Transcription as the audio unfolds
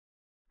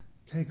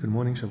Okay, good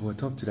morning, Shavua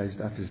Tov. Today's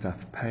daf is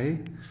daf Pei.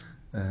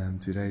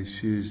 Today's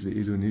shir is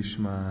Le'ilu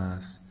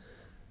Nishmas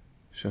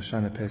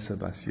Shoshana Pesa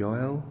Bas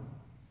Yoel.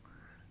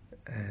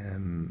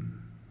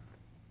 And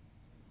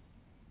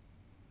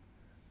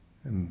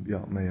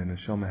may your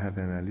neshama have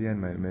an aliyah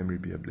and may your memory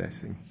be a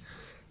blessing.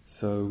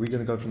 So we're going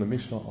to go from the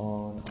Mishnah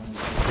on.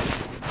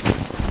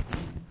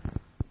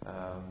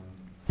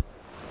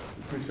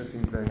 This Mishnah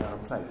seems very out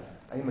of place.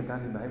 You're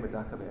not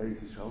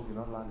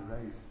allowed to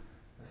raise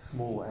a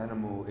small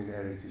animal in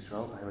Eretz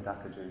Yisrael.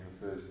 Hamadaka generally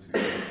refers to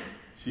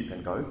sheep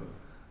and goat.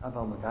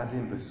 Aval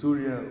Magadlim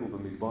Basuria Uva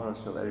Midbara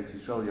Shel Eretz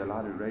Yisrael. You're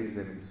allowed to raise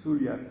them in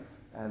Syria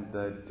and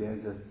the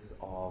deserts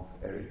of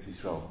Eretz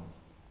Yisrael.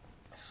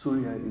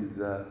 Syria is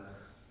the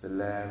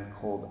land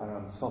called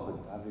Aram Sovereign.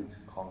 David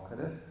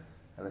conquered it,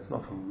 and it's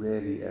not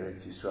really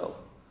Eretz Yisrael.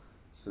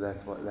 So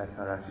that's how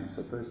Rashi.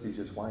 So firstly,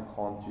 just why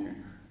can't you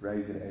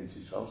raise in Eretz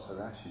Yisrael? So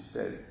Rashi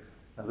says.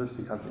 Now this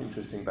becomes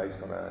interesting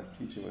based on a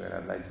teaching we're going to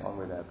have later on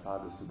where they apply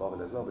this to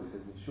Bava as well. But he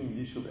says, Mishum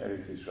Yishuv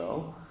Eretz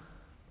Yisrael,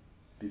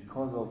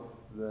 because of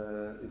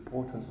the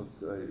importance of,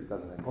 it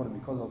doesn't say important,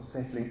 because of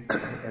settling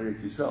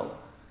Eretz Yisrael.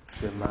 I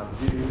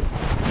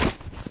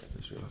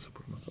just realized I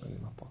put my phone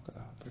in my pocket.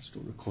 It's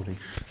still recording.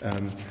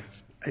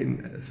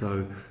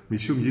 So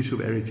Mishum Yishuv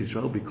Eretz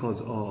Yisrael,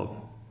 because of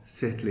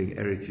settling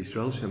Eretz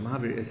Yisrael,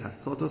 Shemavir es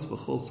hasodos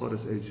v'chol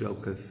sodos Eretz Yisrael,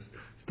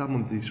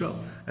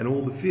 and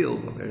all the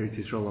fields of Eretz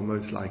Yisrael are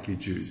most likely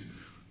Jews.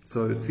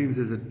 So it seems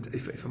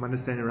if I'm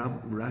understanding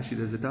Rashi,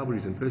 there's a double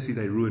reason. Firstly,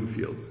 they ruin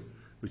fields,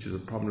 which is a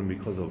problem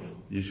because of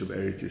Yishuv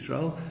Eretz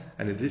Yisrael.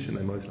 In addition,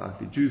 they're most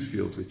likely Jews'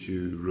 fields, which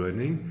you're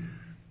ruining.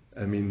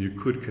 I mean, you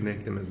could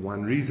connect them as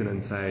one reason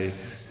and say,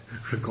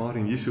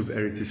 regarding Yishuv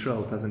Eretz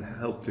Yisrael, it doesn't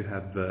help to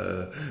have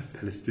the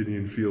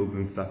Palestinian fields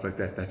and stuff like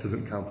that. That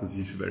doesn't count as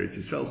Yishuv Eretz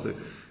Yisrael. So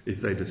if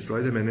they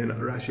destroy them, and then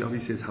Rashi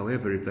obviously says,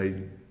 however, if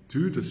they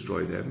do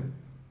destroy them,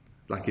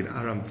 like in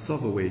Aram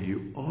Sova, where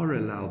you are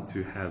allowed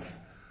to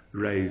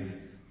raise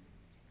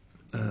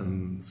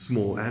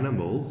small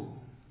animals,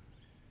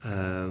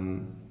 where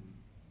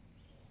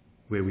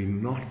we're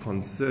not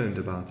concerned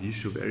about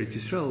Yishuv Eretz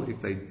Yisrael, if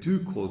they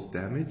do cause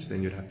damage,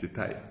 then you'd have to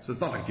pay. So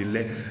it's not like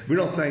we're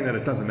not saying that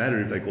it doesn't matter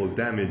if they cause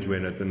damage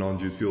when it's a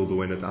non-Jews field or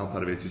when it's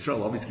outside of Eretz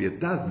Yisrael. Obviously it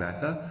does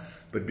matter,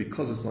 but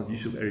because it's not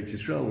Yishuv Eretz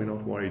Yisrael, we're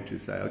not worried to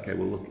say, okay,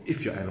 well look,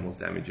 if your animal's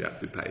damaged, you have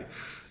to pay.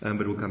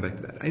 But we'll come back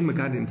to that. Ein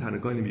magadin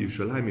tanagonim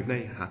b'Yerushalayim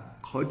mivnei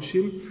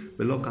hakodshim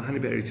v'lo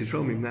kahanim b'Eretz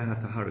Yisrael mivnei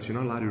hataharos. You're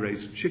not allowed to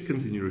raise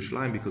chickens in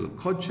Yerushalayim because of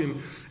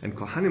kodshim, and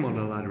kohanim are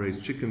not allowed to raise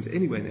chickens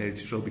anywhere in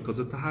Eretz Yisrael because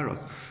of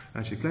taharos.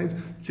 And she claims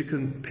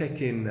chickens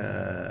peck in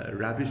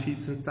rubbish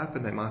heaps and stuff,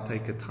 and they might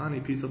take a tiny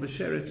piece of a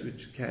sheretz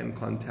which can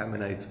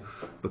contaminate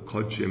the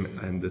kodshim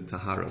and the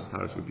taharos.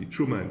 Taharos would be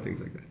truma and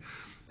things like that.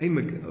 You're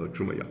not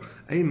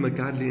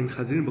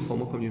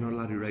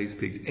allowed to raise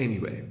pigs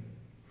anywhere.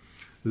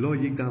 You're not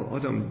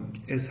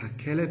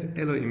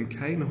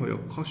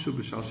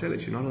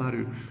allowed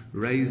to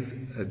raise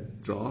a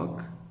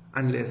dog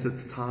unless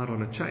it's tied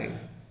on a chain.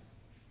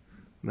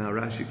 Now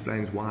Rashi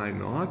explains why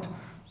not.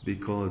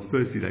 Because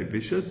firstly they're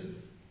vicious,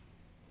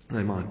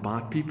 they might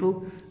bite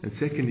people, and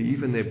secondly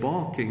even their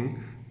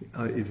barking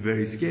is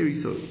very scary,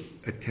 so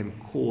it can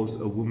cause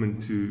a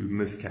woman to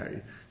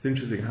miscarry. It's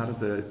interesting, how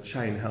does a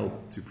chain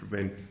help to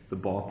prevent the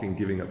barking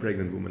giving a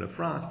pregnant woman a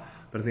fright?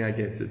 But I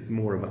guess it's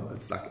more about,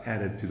 it's like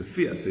added to the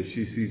fear. So if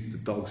she sees the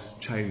dog's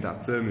chained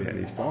up firmly and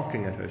he's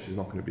barking at her, she's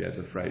not going to be as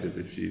afraid as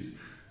if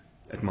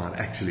it might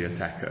actually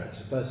attack her. I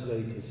suppose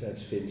because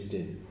that's fenced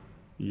in.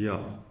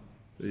 Yeah.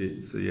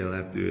 So you'll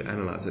have to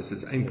analyze it. It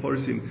says, Ein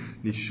porsin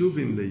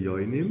nishuvin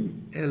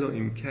leyoinim elo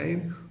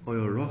imkein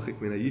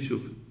hoyorochik min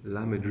hayishuv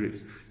lamed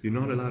ris. You're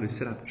not allowed to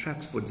set up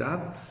traps for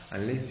doves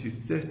unless you're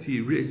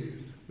 30 ris,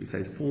 we say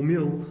it's 4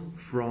 mil,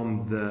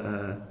 from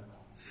the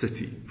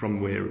city,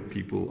 from where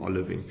people are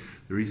living.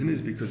 The reason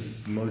is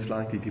because most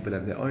likely people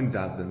have their own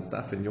doves and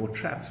stuff, and your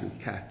traps will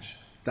catch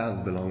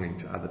doves belonging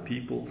to other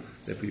people.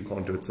 Therefore you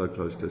can't do it so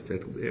close to a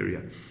settled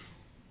area.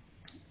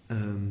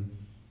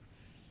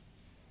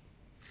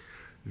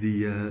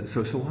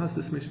 So why is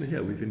this Mishnah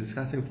here? We've been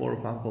discussing 4 or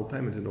 5-fold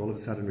payment, and all of a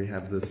sudden we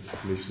have this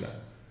Mishnah.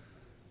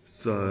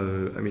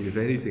 So, I mean, if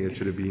anything, it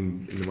should have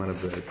been in one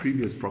of the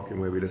previous prokim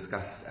where we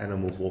discussed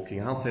animals walking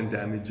out and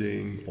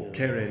damaging, or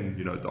keren,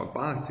 dog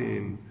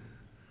biting.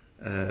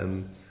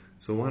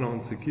 So one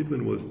answer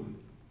given was,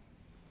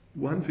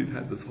 once we've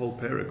had this whole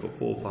parak of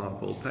 4 or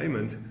 5-fold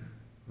payment,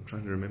 I'm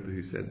trying to remember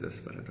who said this,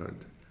 but I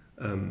don't.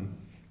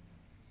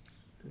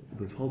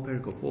 This whole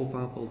parak of 4 or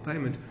 5-fold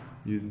payment,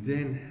 you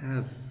then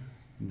have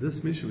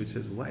this mission which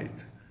says, wait,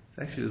 it's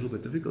actually a little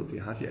bit difficult.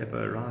 How do you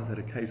ever arrive at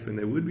a case when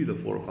there would be the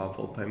 4 or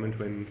 5-fold payment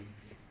when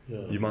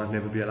you might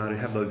never be allowed to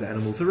have those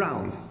animals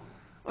around?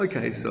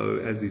 Okay, so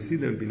as we've seen,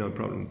 there would be no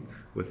problem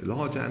with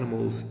large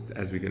animals.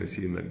 As we're going to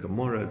see in the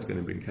Gemara, it's going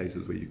to be in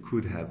cases where you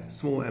could have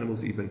small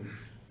animals even.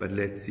 But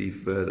let's see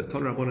further.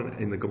 Ton Rabbanan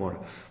in the Gemara.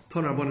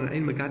 Ton Rabbanan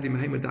ein megadlim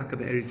behemoth daka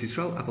be'eretz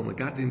Yisrael, aval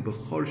megadlim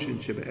bechorshin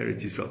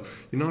shebe'eretz Yisrael.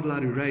 You're not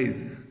allowed to raise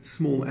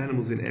small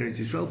animals in Eretz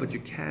Yisrael, but you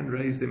can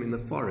raise them in the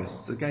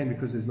forests. Again,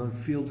 because there's no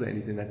fields or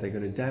anything that they're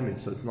going to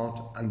damage, so it's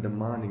not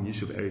undermining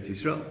Yishuv Eretz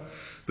Yisrael.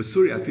 But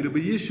Surya, afilu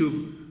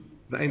be'Yishuv,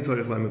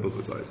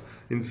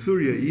 in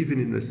Syria, even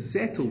in the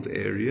settled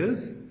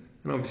areas,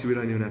 and obviously we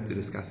don't even have to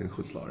discuss in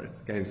Chutz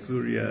La'aretz. Again,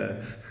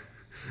 Syria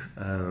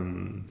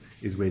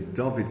is where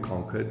David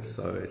conquered,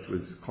 so it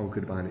was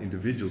conquered by an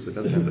individual, so it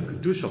doesn't have the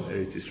Kedush of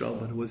Eretz Yisrael,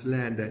 but it was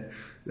land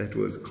that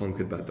was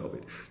conquered by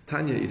David.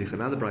 Tanya Yidich,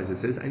 another brayza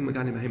says, Ein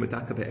magadim behem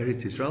adaka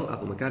be'eretz Yisrael,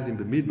 aval magadim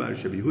b'midbar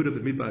shebeYehuda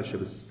v'midbar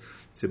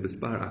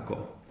shebespar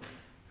Akko.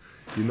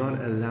 You're not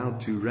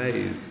allowed to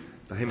raise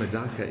behem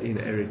adaka in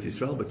Eretz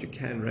Yisrael, but you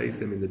can raise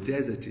them in the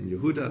desert in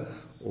Yehuda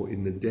or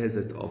in the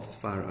desert of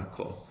Sfar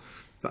Akko.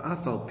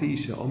 V'afal pi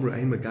she'omru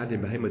ein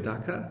magadim behem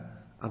adaka,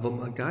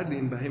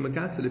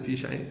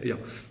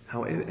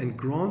 however, and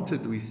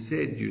granted we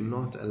said you're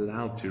not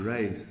allowed to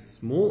raise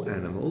small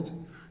animals,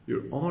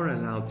 you are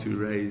allowed to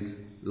raise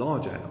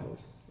large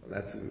animals.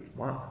 That's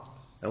wow.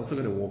 They're also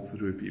going to walk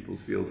through people's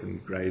fields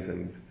and graze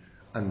and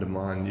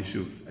undermine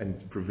Yishuv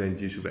and prevent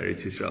Yishuv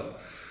Eretz Yisrael.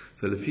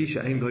 So we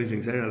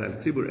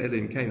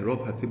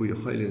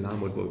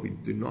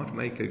do not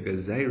make a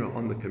gezerah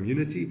on the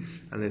community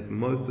unless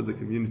most of the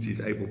community is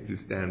able to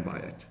stand by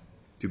it,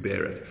 to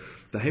bear it.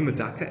 You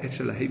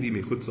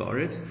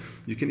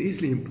can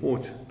easily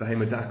import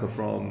behemadaka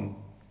from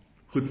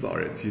Chutz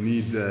La'aretz. You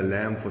need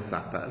lamb for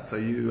supper, so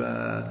you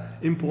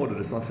import it.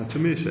 It's not such a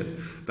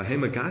mission. It's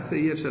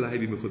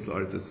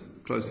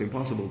close to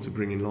impossible to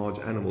bring in large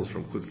animals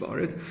from Chutz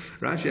La'aretz.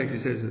 Rashi actually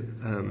says,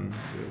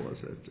 where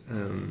was it?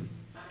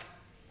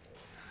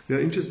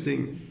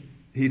 Interesting.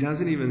 He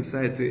doesn't even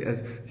say it's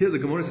here. The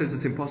Gemara says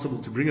it's impossible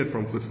to bring it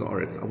from Chutz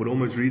La'aretz. I would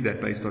almost read that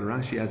based on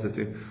Rashi as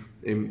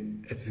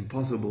it's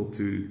impossible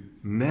to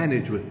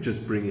manage with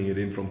just bringing it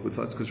in from Chutz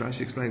La'aretz, because Rashi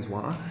explains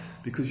why.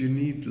 Because you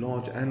need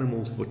large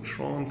animals for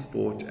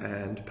transport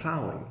and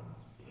plowing.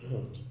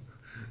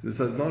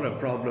 So it's not a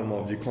problem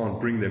of you can't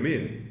bring them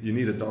in. You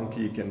need a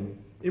donkey, you can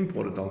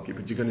import a donkey,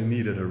 but you're going to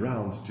need it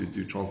around to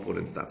do transport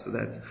and stuff. So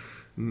it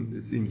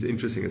seems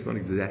interesting. It's not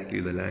exactly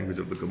the language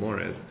of the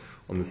Gemara as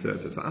on the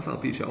surface.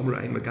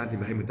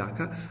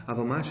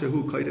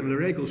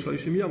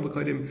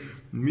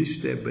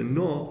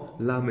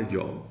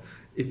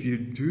 If you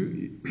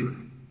do,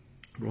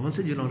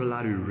 granted you're not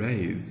allowed to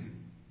raise,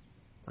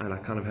 and I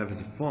kind of have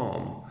as a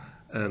farm,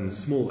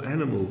 small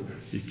animals,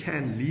 you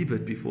can leave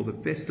it before the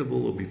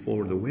festival or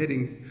before the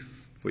wedding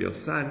for your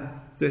son,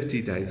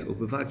 30 days. As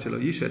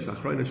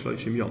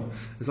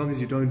long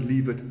as you don't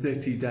leave it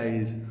 30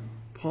 days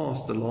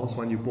past the last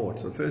one you bought.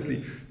 So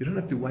firstly, you don't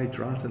have to wait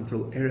right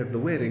until Erev the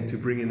wedding to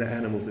bring in the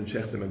animals and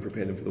shech them and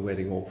prepare them for the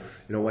wedding, or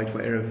wait for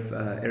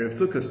Erev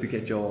Sukkot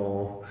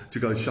to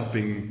go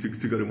shopping,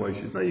 to go to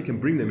Moshe's. No, you can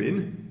bring them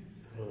in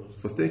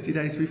for 30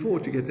 days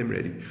before to get them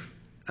ready.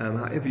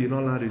 However, you're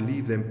not allowed to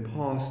leave them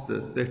past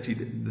the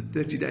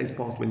 30 days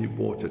past when you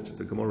bought it.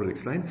 The Gemara will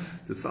explain.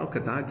 The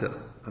Salka Daitach,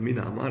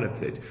 Amina Amar have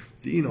said,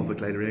 let's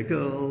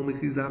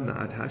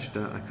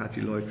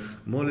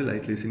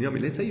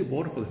say you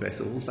bought it for the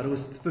festivals, but it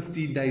was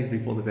 15 days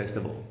before the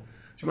festival.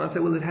 You might say,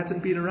 well, it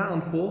hasn't been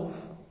around for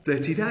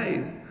 30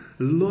 days.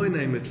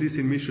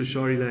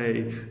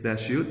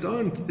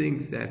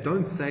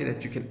 Don't say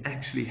that you can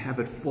actually have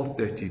it for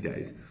 30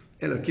 days.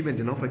 Once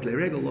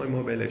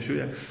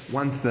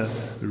the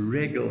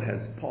regal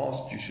has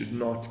passed, you should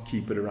not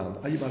keep it around.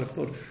 You might have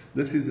thought,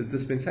 this is a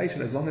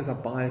dispensation. As long as I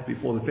buy it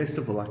before the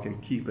festival, I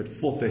can keep it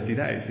for 30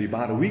 days. So you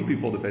buy it a week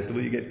before the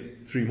festival, you get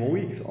 3 more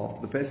weeks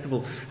after the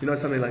festival.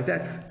 Something like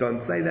that.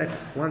 Don't say that.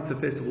 Once the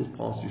festival's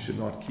passed, you should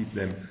not keep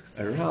them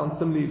around.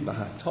 Similarly,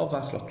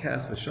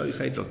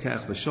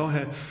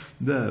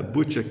 the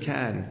butcher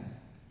can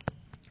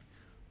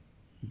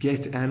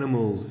get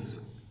animals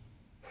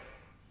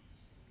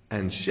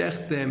and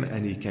shech them,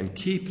 and he can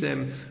keep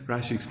them.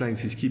 Rashi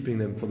explains he's keeping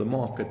them for the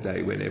market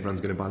day when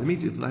everyone's going to buy the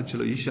meat. As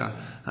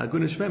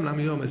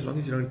long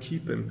as you don't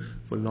keep them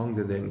for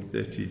longer than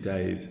 30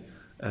 days.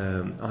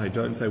 I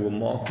don't say, well,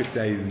 market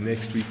day is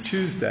next week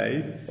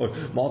Tuesday, or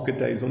market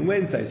day is on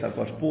Wednesday, so I've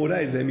got 4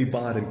 days, let me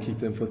buy it and keep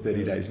them for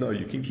 30 days. No,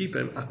 you can keep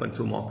them up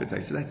until market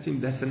day. So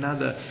that's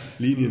another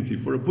leniency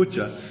for a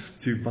butcher,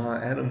 to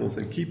buy animals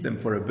and keep them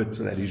for a bit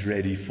so that he's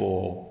ready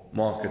for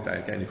market day.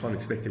 Again, you can't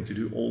expect him to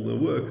do all the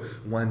work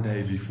one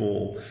day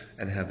before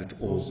and have it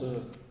all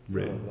also,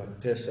 ready. Like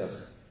Pesach.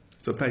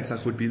 So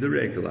Pesach would be the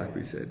regular, like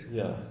we said.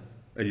 Yeah.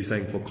 Are you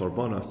saying for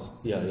korbanos?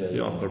 Yeah.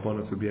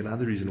 Korbanos would be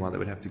another reason why they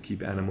would have to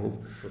keep animals,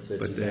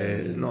 but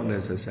they're not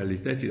necessarily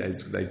 30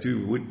 days. They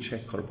would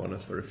check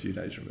korbanos for a few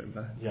days.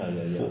 Remember? Yeah.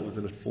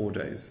 Wasn't it 4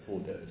 days? 4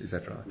 days. Is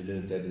that right? We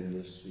learned that in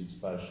this week's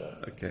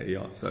parsha. Okay,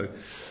 yeah. So,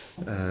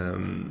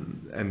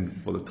 and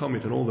for the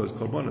Tomit and all those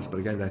korbanos, but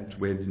again, that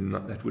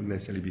wouldn't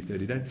necessarily be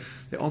 30 days.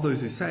 There are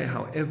those who say,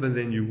 however,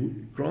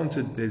 then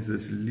granted there's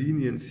this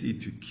leniency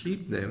to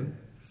keep them,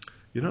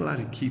 you're not allowed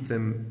to keep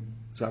them.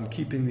 So I'm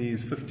keeping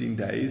these 15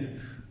 days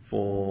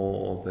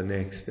for the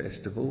next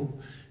festival.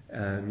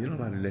 You're not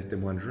allowed to let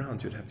them wander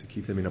around. You'd have to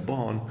keep them in a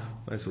barn,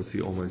 as we'll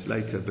see almost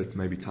later, but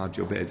maybe tied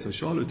to your bed. So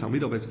Shalu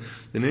Talmidov,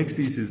 the next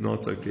piece is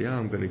not so clear.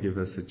 I'm going to give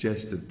a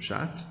suggested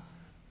pshat,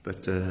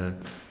 but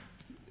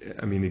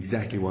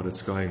exactly what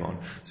it's going on.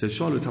 So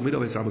Shalu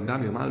Talmidov es Rabban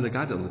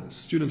Gamliel, the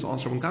students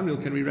asked Rabban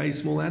Gamliel, can we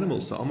raise small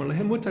animals? So Amar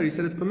Lehem Mutar, he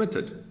said it's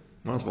permitted.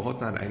 But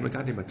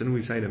didn't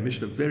we say in the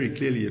Mishnah very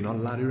clearly you're not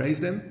allowed to raise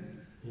them?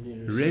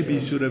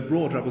 Rebbe should have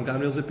brought Rabban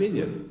Gamliel's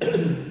opinion.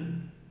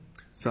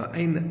 So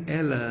ein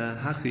ela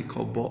hachi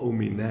koba'u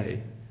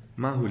minei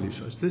mahu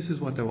lishos. This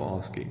is what they were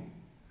asking.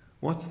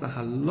 What's the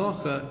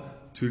halacha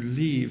to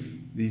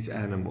leave these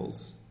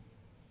animals?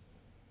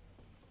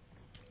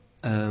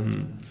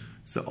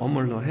 So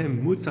Omar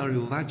lohem mutar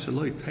yulvad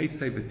shaloi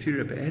teitzei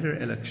b'tira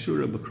be'eder ela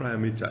kshura b'kraya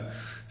mita.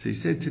 So he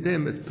said to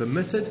them, it's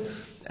permitted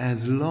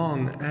as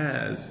long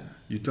as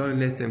you don't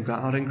let them go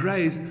out and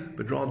graze,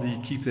 but rather you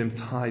keep them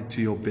tied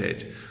to your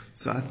bed.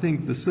 So I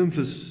think the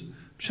simplest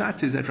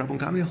pshat is that Rabban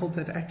Gamliel holds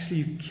that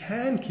actually you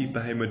can keep a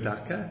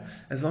hemodaka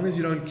as long as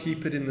you don't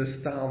keep it in the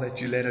style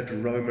that you let it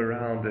roam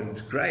around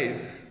and graze,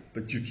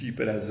 but you keep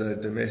it as a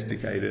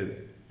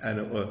domesticated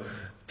animal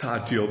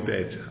tied to your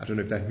bed. I don't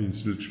know if that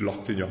means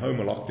locked in your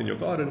home or locked in your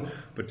garden,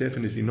 but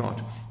definitely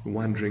not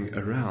wandering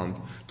around.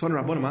 And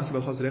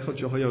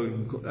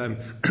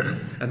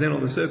then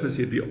on the surface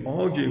he'd be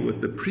arguing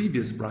with the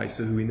previous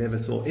brisa who we never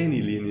saw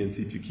any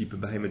leniency to keep a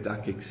behemoth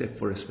duck except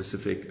for a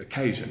specific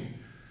occasion.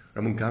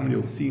 Rabban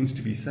Gamliel seems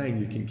to be saying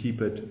you can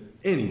keep it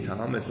any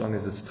time as long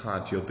as it's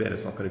tied to your bed.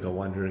 It's not going to go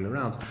wandering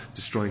around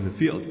destroying the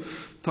fields.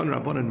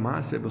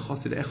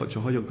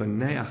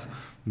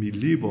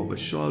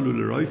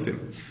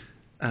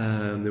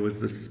 There was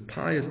this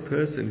pious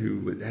person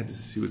who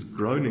was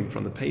groaning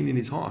from the pain in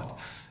his heart,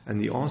 and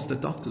he asked the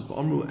doctors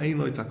until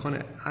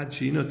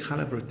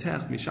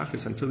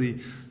the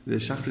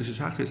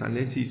shachris,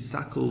 unless he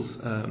suckles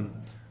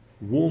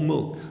warm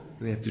milk,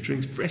 and they have to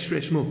drink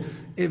fresh milk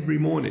every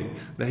morning.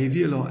 So he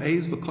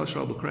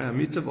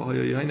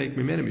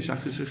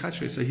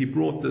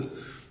brought this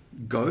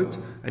goat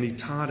and he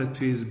tied it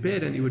to his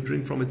bed, and he would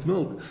drink from its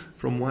milk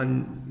from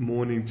one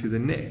morning to the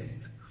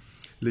next.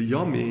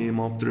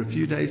 After a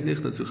few days,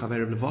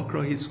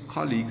 his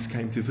colleagues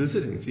came to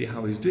visit and see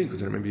how he's doing,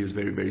 because I remember he was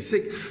very, very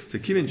sick. So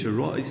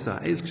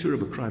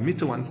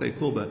once they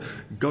saw the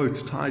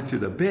goat tied to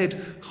the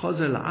bed,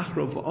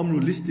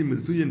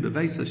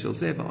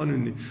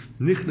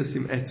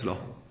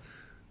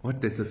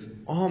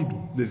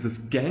 there's this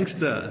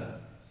gangster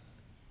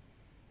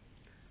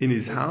in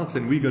his house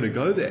and we're going to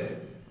go there.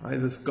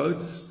 This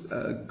goats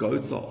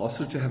are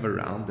also to have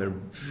around. They're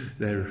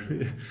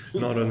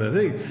not on the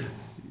thing.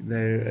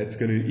 It's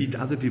going to eat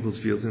other people's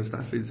fields and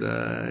stuff. It's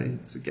a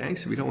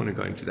gangster. We don't want to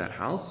go into that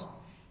house.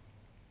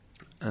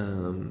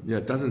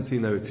 It doesn't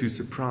seem they were too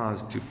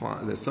surprised to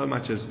find there's so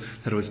much as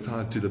that it was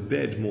tied to the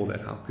bed, more that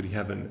how could he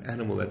have an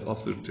animal that's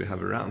also to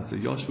have around. So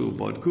Yoshua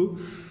Bodku,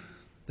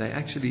 they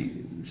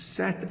actually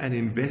sat and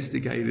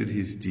investigated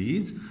his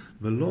deeds.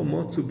 And the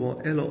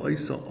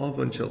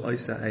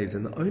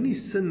only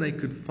sin they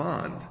could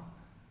find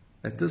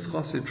that this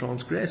chassid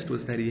transgressed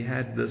was that he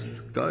had this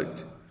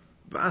goat.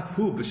 And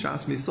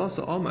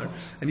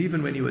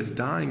even when he was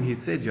dying, he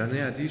said,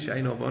 he says,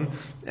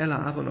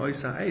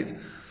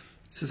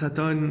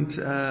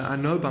 I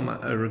know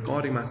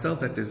regarding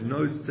myself that there's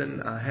no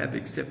sin I have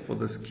except for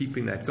this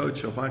keeping that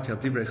goat,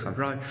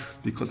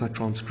 because I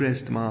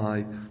transgressed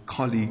my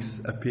colleague's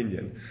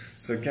opinion.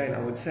 So again, I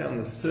would say on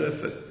the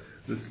surface,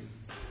 this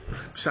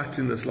pshat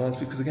in this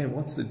last, because again,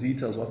 what's the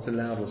details, what's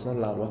allowed, what's not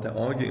allowed, what they're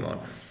arguing on,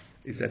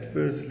 is that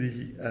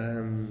firstly,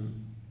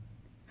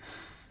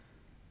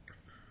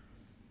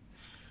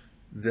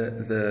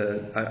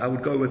 I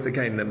would go with,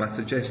 again, my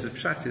suggested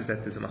pshat is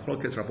that there's a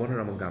machlokes Rabban and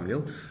Rabban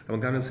Gamliel.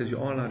 Rabban Gamliel says you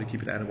are allowed to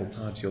keep an animal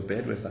tied to your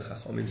bed, whereas the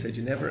Chachamim said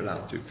you're never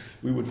allowed to.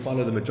 We would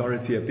follow the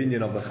majority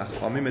opinion of the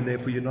Chachamim, and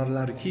therefore you're not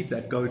allowed to keep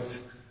that goat.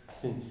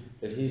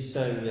 But he's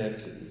saying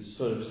that, he's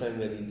sort of saying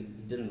that he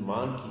didn't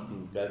mind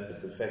keeping the goat,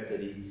 but the fact that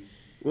he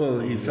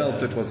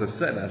felt it was a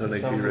sin. I don't know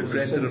if he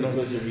regretted it or not.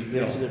 Because he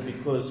regretted it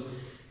because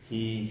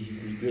he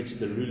regretted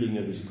the ruling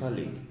of his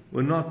colleague.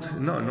 Well, not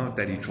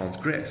that he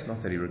transgressed,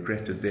 not that he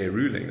regretted their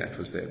ruling. That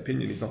was their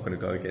opinion. He's not going to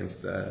go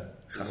against the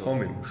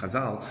Chachomim,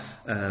 Chazal,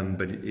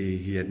 but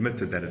he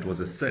admitted that it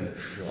was a sin.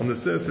 Yeah. On the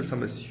surface,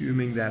 I'm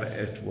assuming that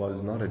it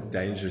was not a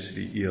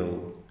dangerously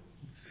ill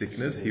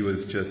sickness. He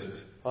was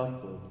just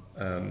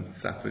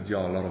suffered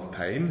a lot of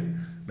pain,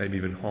 maybe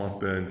even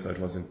heartburn, so it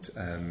wasn't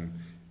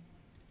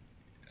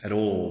at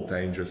all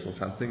dangerous or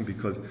something,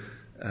 because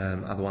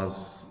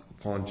otherwise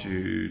can't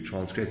you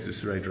transgress the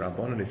Surei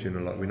Drabbon? And if you're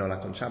not, we know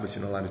like on Shabbos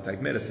you're not allowed to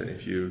take medicine.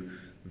 If you're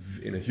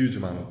in a huge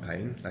amount of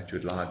pain, like you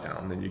would lie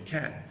down, then you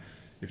can.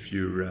 If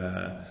you're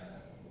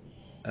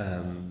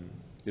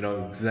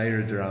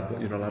Gzeira Drabbon,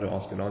 you're not allowed to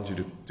ask an anju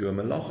to do a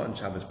malacha on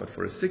Shabbos, but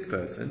for a sick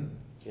person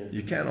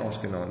you can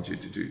ask an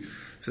anju to do.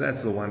 So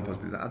that's the one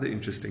possibility. The other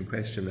interesting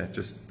question that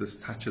just this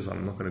touches on,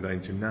 I'm not going to go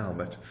into now,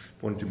 but I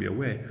want to be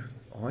aware,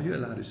 are you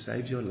allowed to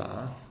save your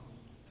life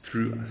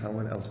through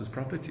someone else's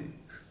property?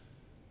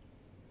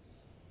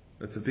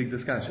 It's a big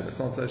discussion. It's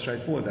not so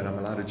straightforward that I'm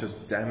allowed to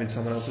just damage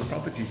someone else's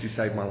property to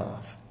save my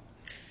life.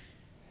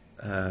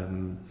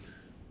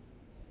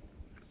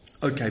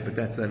 Okay, but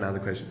that's another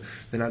question.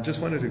 Then I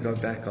just wanted to go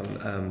back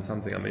on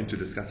something I meant to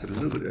discuss it a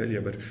little bit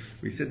earlier, but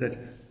we said that,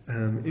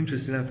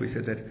 interesting enough, we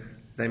said that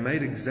they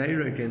made a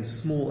gzeira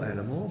against small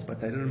animals, but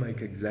they didn't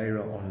make a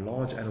gzeira on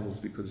large animals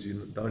because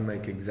you don't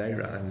make a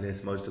gzeira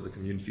unless most of the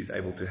community is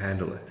able to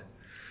handle it.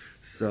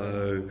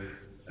 So,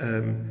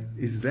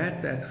 is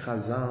that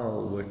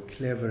Chazal were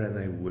clever and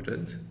they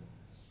wouldn't?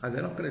 And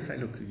they're not going to say,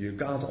 look, you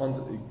guys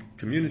aren't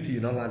community,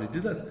 you're not allowed to do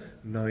this,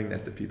 knowing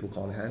that the people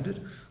can't handle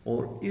it?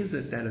 Or is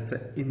it that it's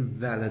an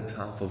invalid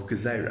type of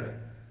gezerah?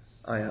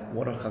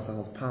 What are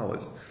Chazal's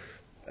powers?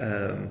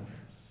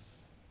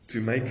 To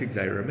make a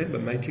gezerah. Remember,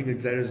 making a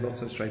gezerah is not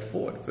so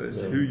straightforward.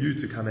 First, who are you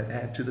to come and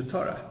add to the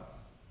Torah?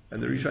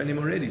 And the Rishonim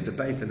already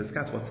debate and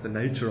discuss what's the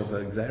nature of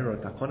a gezerah or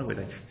takana where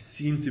they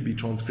seem to be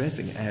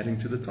transgressing, adding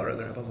to the Torah.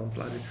 The rabbis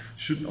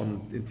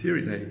in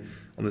theory,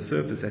 on the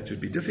surface, that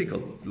should be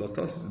difficult.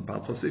 Lotos,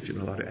 about Tosif, you're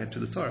not allowed to add to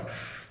the Torah.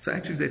 So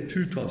actually, there are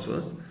two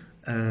Tosos.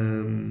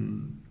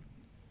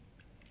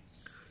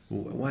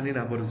 One in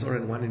Avodah Zarah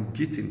and one in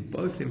Gittin.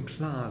 Both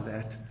imply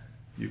that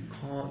you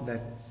can't,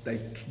 that they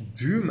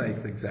do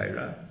make the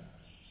gezerah.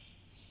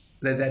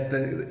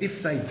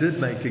 If they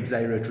did make a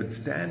gzeira, it would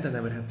stand and they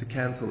would have to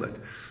cancel it.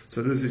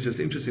 So this is just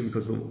interesting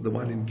because the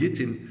one in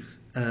Gittin,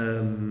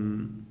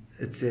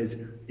 it says,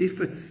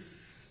 if it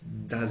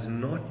does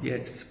not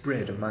yet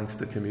spread amongst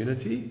the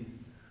community,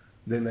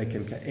 then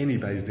any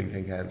Beis Din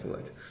can cancel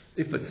it.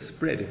 If it's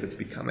spread, if it's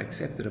become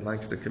accepted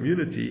amongst the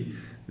community,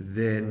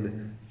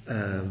 then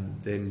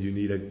you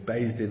need a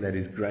Beis Din that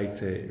is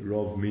greater,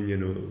 Rov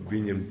Minyan or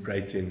Binyan,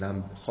 greater in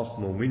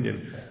Chochma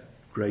Minyan,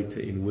 greater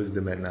in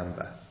wisdom and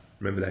number.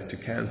 Remember that to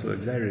cancel a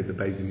gzeira, the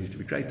Beis Din needs to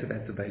be greater.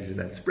 That's a Beis Din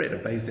that's spread. A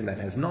Beis Din that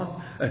has not,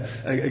 that's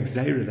a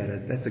gzeira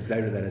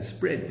that has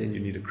spread. Then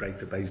you need a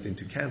greater Beis Din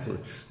to cancel it.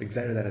 A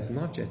gzeira that has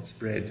not yet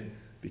spread,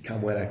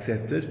 become well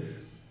accepted.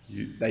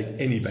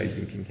 Any Beis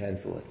Din can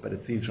cancel it. But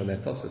it seems from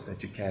that Tosfos that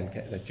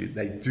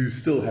they do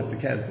still have to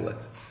cancel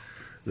it.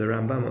 The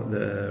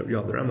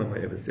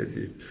Rambam says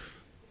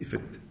if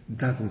it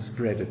doesn't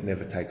spread, it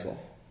never takes off.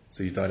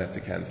 So you don't have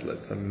to cancel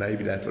it. So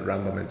maybe that's what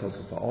Rambam and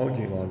Tosfos are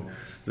arguing on.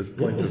 This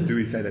point of, do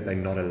we say that they're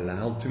not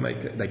allowed to make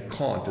it? They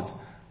can't.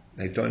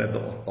 They don't have the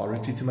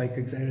authority to make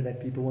a gzeira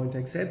that people won't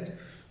accept?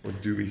 Or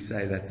do we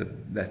say that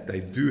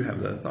they do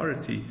have the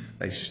authority,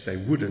 they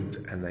wouldn't,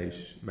 and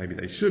maybe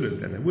they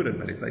shouldn't, and they wouldn't,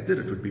 but if they did,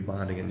 it would be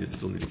binding and you'd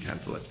still need to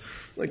cancel it.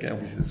 Okay,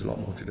 obviously there's a lot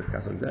more to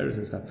discuss on gzeiras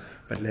and stuff,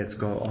 but let's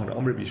go on.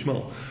 Amr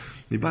Bishmal.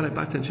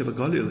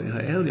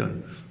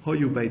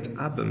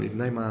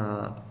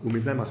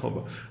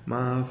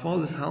 My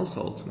father's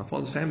household, my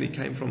father's family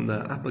came from the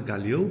Upper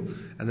Galil,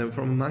 and then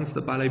from amongst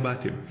the Balei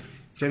Batim.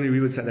 Generally, we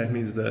would say that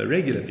means the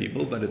regular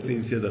people, but it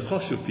seems here the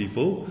Choshev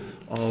people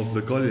of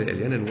the Galil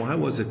Elyon. And why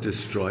was it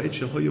destroyed?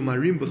 There were two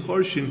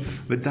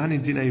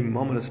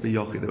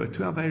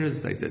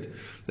aveiros they did.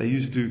 They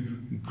used to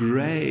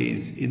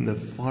graze in the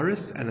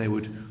forest, and they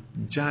would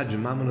judge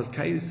mamonos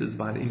cases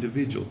by an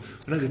individual.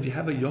 You know that if you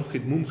have a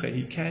yochid mumche,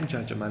 he can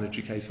judge a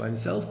monetary case by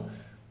himself,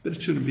 but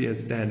it shouldn't be a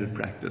standard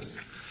practice.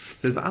 It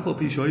says,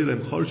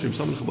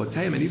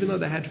 and even though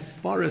they had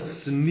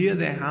forests near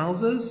their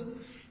houses,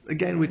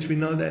 again, which we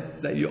know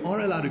that you are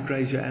allowed to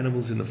graze your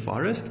animals in the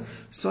forest, there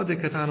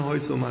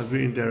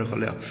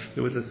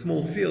was a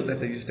small field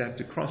that they used to have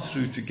to cross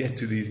through to get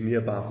to these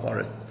nearby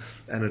forests,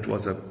 and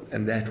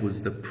that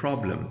was the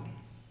problem.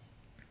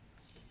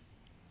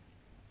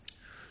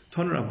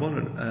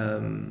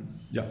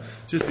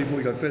 Just before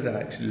we go further,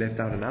 I actually left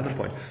out another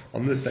point.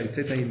 On this, they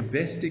said they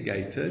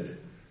investigated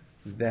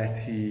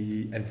that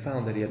and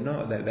found that he had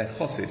that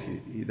Chosid,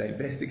 they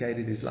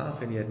investigated his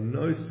life and he had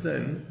no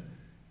sin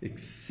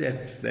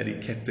except that he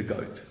kept a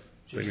goat,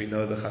 when we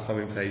know the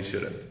Chachamim say he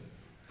shouldn't.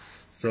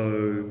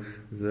 So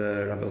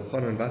the Rabbi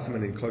Elchanan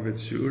Wasserman in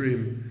Kovetz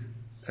Shiurim,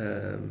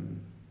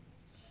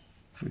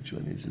 which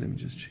one is it? Let me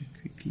just check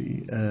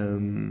quickly.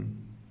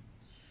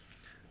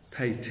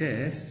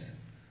 Peites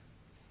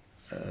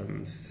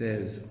asks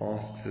as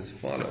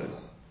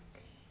follows.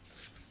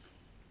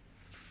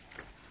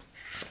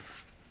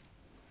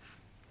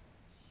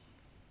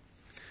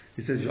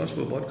 He says, how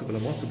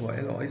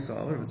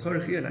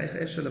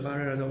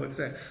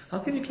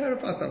can you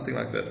clarify something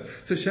like this?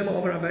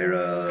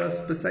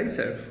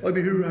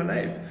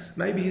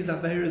 Maybe his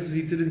aveiros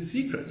he did in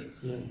secret.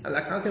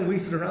 Like, how can we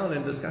sit around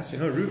and discuss,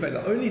 Reuven,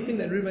 the only thing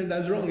that Reuven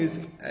does wrong is,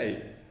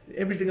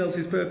 everything else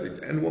is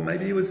perfect. And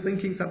maybe he was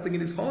thinking something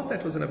in his heart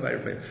that was an aveira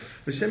for him.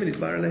 He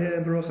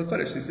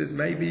says,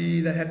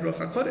 maybe they had Baruch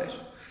HaKodesh.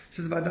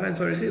 He says,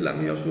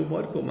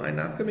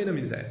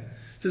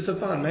 so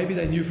fine, maybe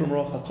they knew from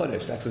Ruach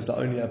HaKodesh that was the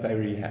only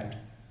aveira he had.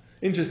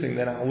 Interesting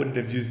that I wouldn't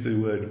have used the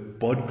word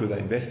bodku, they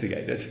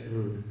investigated.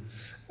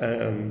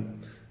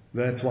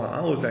 That's why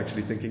I was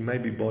actually thinking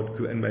maybe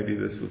bodku, and maybe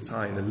this will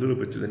tie in a little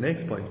bit to the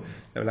next point.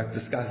 They were like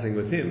discussing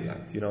with him,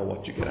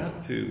 what you get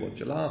up to, what's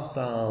your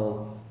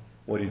lifestyle,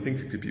 what do you think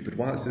it could be? But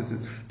why is this?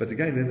 But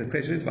again, then the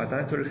question is, why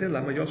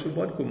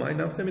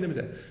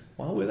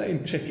were they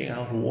checking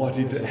out what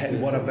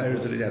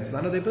Averos it has? It's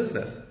none of their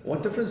business.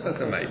 What difference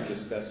does it make?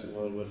 Discussing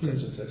what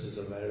such and such as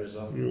Averos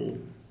are.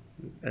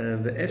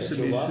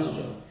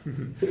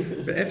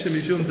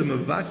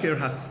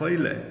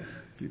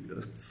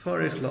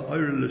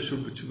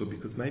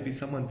 Because maybe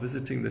someone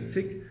visiting the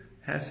sick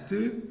has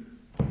to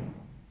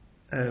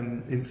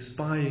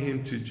inspire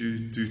him to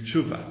do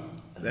tshuva.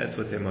 That's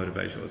what their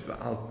motivation was.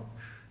 Therefore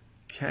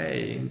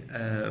they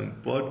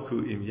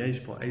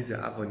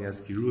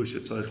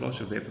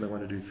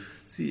want to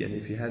see, and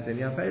if he has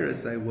any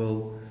averos, they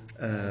will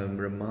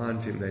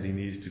remind him that he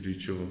needs to do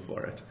tshuva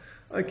for it.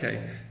 Okay,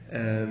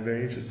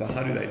 very interesting. So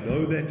how do they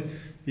know that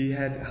he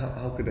had?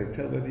 How could they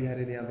tell whether he had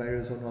any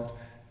averos or not?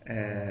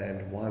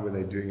 And why were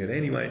they doing it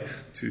anyway?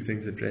 Two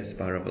things addressed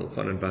by Rabbi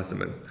Elchanan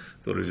Wasserman.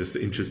 Thought it was just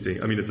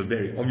interesting. I mean, it's a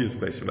very obvious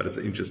question, but it's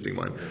an interesting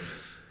one.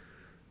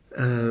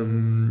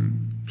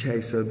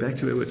 Okay, so back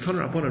to where we're talking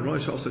about.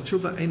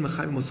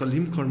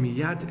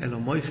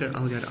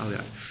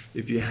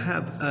 If you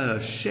have a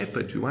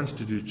shepherd who wants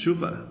to do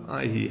tshuva,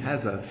 i.e. he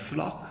has a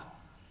flock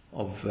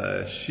of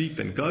sheep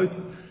and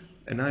goats,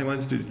 and now he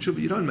wants to do tshuva,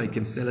 you don't make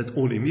him sell it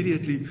all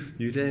immediately.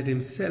 You let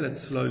him sell it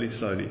slowly,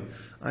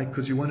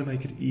 because you want to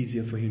make it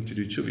easier for him to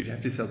do tshuva. You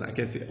have to sell, I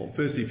guess,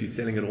 firstly, if he's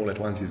selling it all at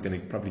once, he's going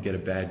to probably get a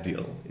bad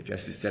deal if he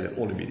has to sell it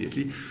all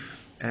immediately.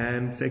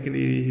 And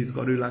secondly, he's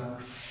got to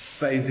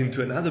phase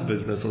into another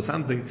business or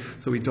something,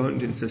 so we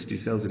don't insist he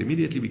sells it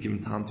immediately, we give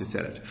him time to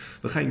sell it.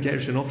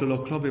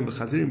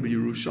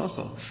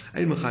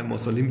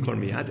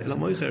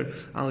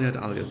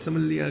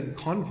 Similarly, a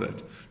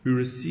convert who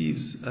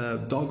receives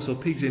dogs or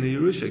pigs in a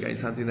Yerusha, again,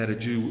 something that a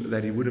Jew,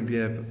 that he wouldn't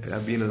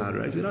have been allowed to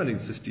raise, we don't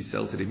insist he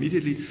sells it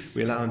immediately,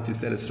 we allow him to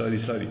sell it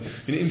slowly.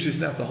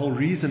 Interesting enough, the whole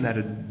reason that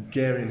a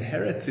ger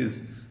inherits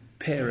his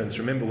parents,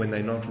 remember, when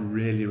they're not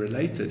really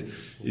related,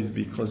 is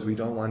because we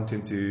don't want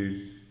him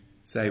to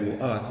say,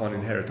 I can't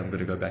inherit, I'm going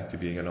to go back to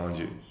being a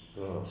non-Jew.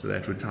 Oh. So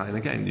that would tie. And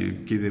again, you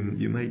give him,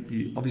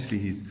 obviously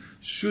he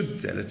should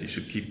sell it, he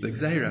should keep the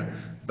gzeira,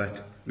 but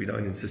we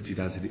don't insist he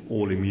does it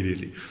all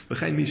immediately.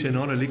 Similarly,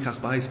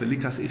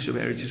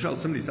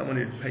 someone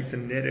who takes a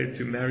neder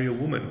to marry a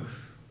woman,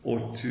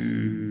 or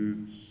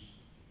to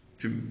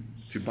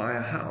buy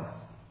a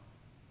house.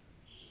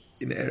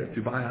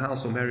 To buy a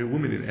house or marry a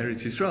woman in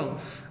Eretz Yisrael,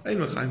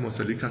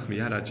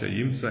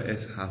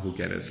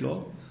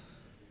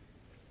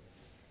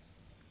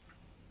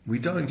 we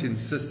don't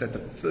insist that the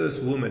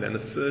first woman and the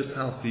first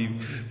house he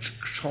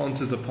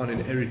chances upon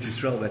in Eretz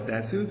Yisrael,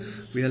 that's who.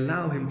 We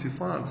allow him to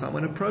find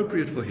someone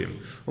appropriate for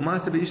him. There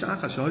was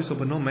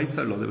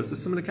a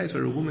similar case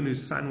where a woman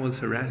whose son was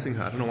harassing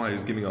her. I don't know why he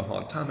was giving her a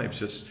hard time. Maybe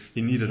just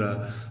he needed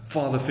a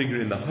father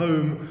figure in the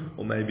home,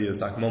 or maybe it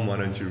was like, Mom, why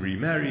don't you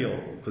remarry? Or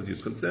because he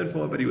was concerned for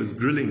her, but he was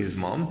grilling his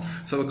mom.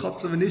 So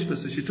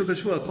she took a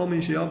shua,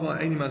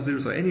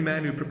 so any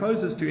man who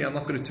proposes to me, I'm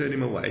not going to turn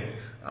him away.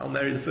 I'll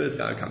marry the first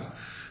guy who comes.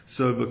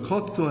 So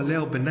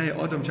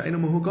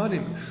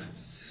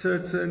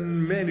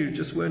certain men who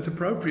just weren't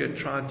appropriate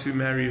tried to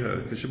marry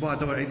her. So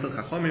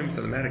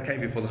the matter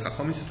came before the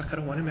Chachamim. She's like, I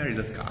don't want to marry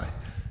this guy.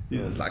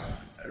 He's like,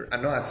 I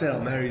know I said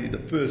I'll marry the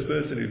first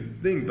person who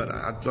think, but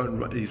I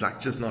don't. He's like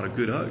just not a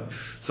good hope.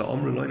 So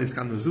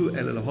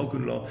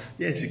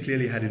she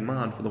clearly had in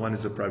mind for the one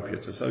who's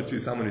appropriate. So too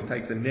someone who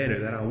takes a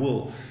neder that I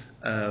will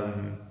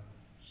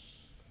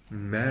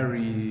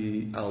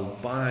I'll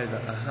buy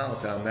a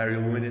house, I'll marry a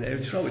woman in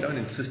Eretz Yisrael. We don't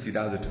insist he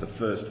does it to the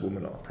first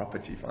woman or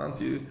property finds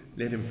you.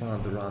 Let him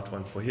find the right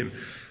one for him.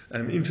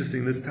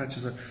 Interesting, this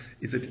touches on,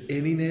 is it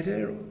any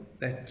neder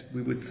that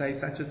we would say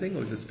such a thing,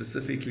 or is it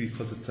specifically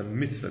because it's a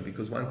mitzvah?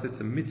 Because once it's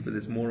a mitzvah,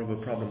 there's more of a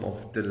problem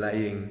of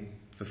delaying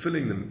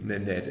fulfilling the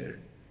neder.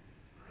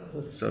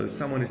 So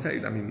someone is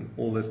saying,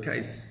 all this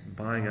case,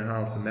 buying a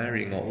house and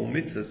marrying are all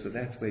mitzvahs, so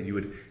that's where you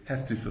would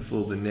have to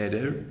fulfill the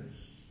neder.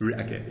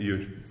 Okay,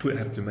 you'd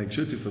have to make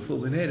sure to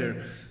fulfill the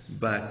neder,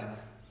 but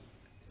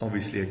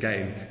obviously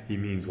again, he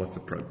means what's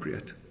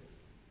appropriate.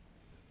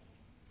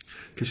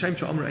 Just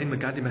as you're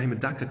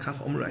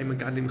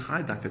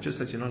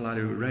not allowed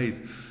to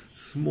raise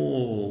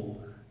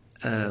small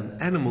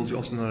animals, you're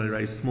also not allowed to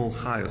raise small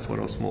chayos. What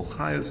are small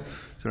chayos?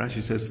 So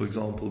Rashi says, for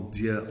example,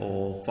 deer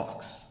or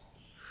fox.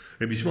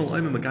 Rabbi Shmuel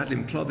Omer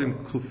Megadlim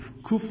Klovim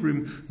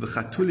Kufrim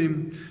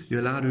V'Chatulim.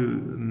 You're allowed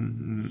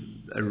to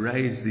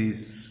raise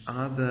these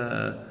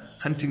either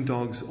hunting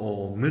dogs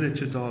or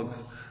miniature dogs,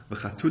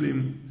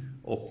 V'Chatulim,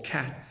 or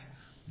cats,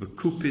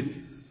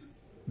 V'Kupits,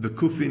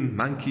 V'Kufin,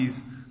 monkeys,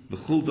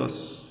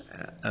 V'Chuldos,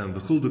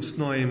 V'Chuldov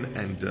Snoim,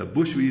 and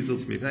bush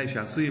weasels, Mivnei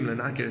Shasuyim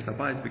L'Nakeres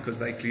Abayis, because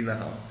they clean the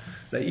house.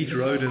 They eat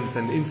rodents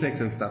and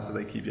insects and stuff, so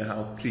they keep your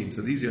house clean.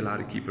 So these you're allowed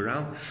to keep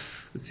around.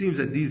 It seems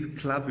that these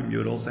klavim, you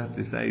would also have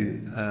to say,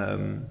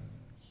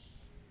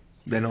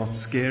 they're not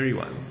scary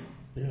ones.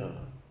 Yeah.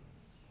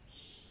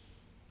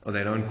 Or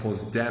they don't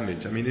cause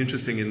damage.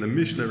 Interesting, in the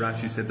Mishnah,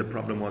 Rashi said the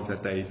problem was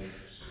that they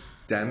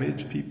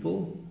damage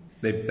people,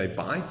 they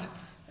bite,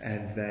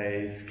 and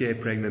they scare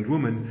pregnant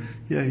women.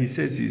 Here he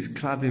says these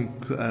klavim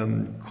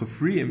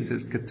kufriyim,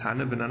 says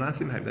katana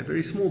v'nanasim haim. They're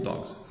very small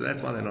dogs, so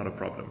that's why they're not a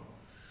problem.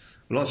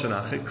 They're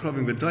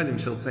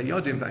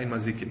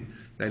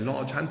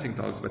large hunting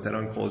dogs, but they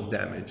don't cause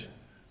damage.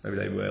 Maybe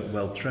they were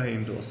well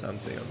trained or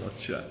something, I'm not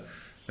sure.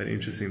 But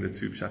interesting, the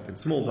two pshatim.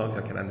 Small dogs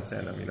I can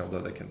understand. I mean,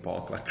 although they can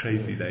bark like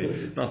crazy,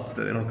 they're not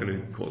going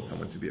to cause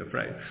someone to be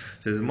afraid.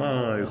 It says,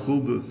 "My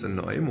chuldus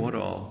anoim." What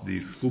are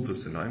these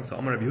chuldus anoim? So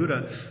Amar Rabbi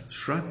Yehuda,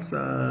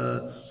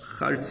 shratza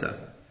charza.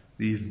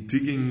 These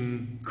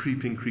digging,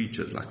 creeping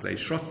creatures, like they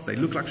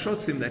look like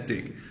shotzim that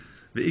dig.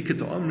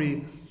 Ve'ikata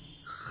amri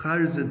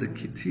charza de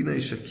kitina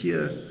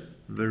shakir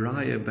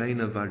v'raya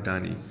beina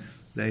vardani.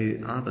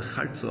 They are the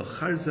charza or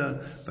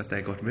charza, but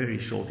they got very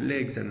short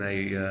legs and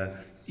they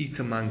eat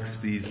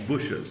amongst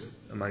bushes.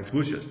 Or my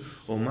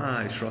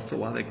shrotza,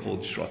 why they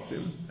called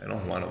shrotzim? They're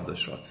not one of the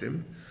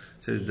shrotzim.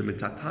 So the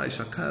mitatai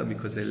shakar,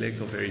 because their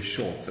legs are very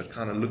short, so it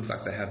kind of looks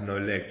like they have no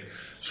legs.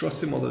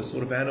 Shrotzim are those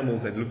sort of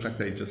animals that look like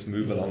they just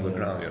move along the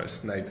ground,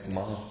 snakes,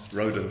 mice,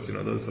 rodents,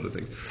 those sort of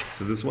things.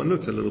 So this one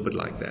looks a little bit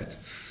like that.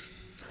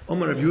 We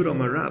made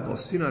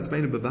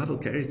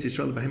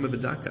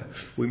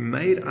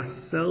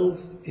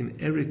ourselves in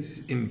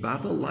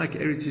Bava like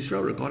Eretz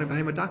Yisrael regarding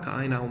Behema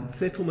Daka. In our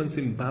settlements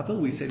in Bava,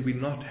 we said we're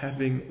not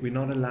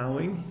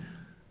allowing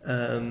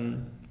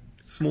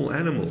small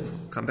animals.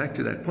 Come back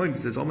to that point.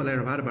 It says, what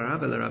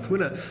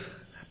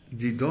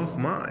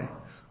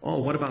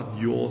about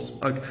yours?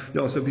 Okay,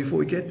 so before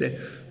we get there,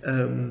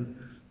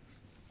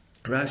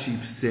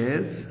 Rashi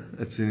says,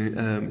 it's in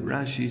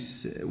Rashi,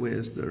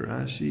 where's the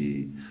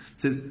Rashi?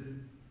 It says,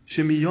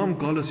 Shemiyom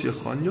Golos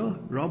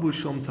Yechonya, Rabu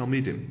Shom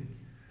Talmidim.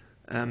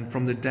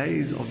 From the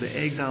days of the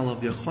exile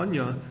of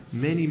Yechonya,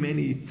 many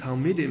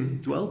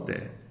Talmidim dwelt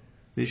there.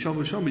 They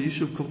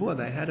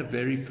had a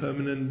very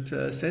permanent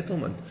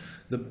settlement.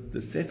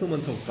 The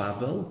settlement of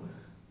Babel,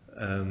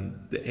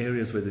 the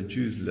areas where the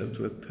Jews lived,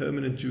 were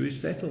permanent Jewish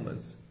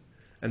settlements.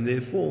 And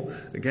therefore,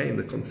 again,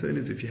 the concern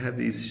is if you have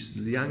these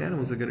young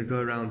animals, they're going to go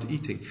around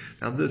eating.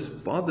 Now, this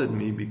bothered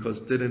me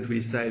because didn't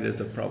we say there's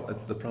a problem?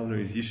 The problem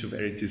is Yishuv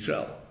Eretz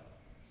Yisrael.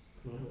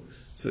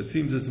 So it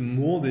seems it's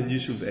more than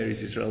Yishuv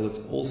Eretz Yisrael. It's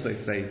also,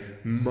 if they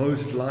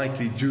most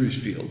likely Jewish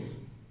fields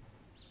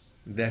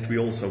that we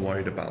also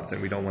worried about,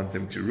 and we don't want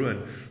them to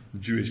ruin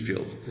Jewish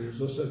fields. There's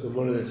also a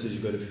Gemara that says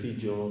you've got to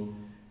feed your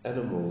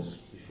animals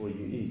before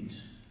you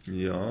eat.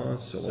 Yeah.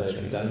 So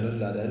if you don't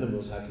allow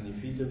animals, how can you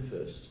feed them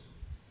first?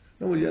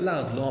 No, well, you're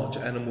allowed large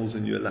animals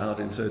and you're allowed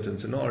in certain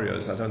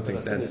scenarios. I don't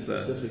think that's...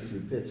 specifically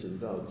pets and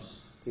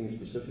dogs. I think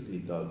specifically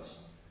dogs.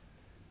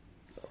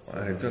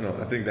 I don't know.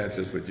 I think that's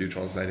just what you're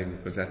translating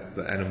because that's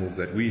the animals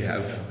that we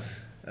have.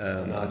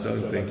 I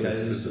don't think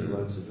that's specific.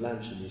 Once at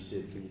lunch and he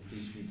said, can you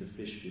please feed the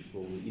fish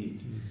before we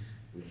eat?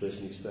 The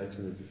person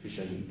expecting that the fish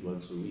only eat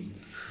once a week.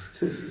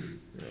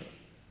 Yeah.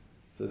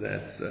 So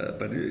that's...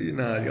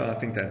 I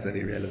think that's an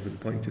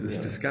irrelevant point to this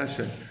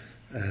discussion.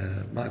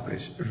 My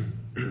question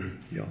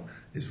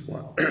is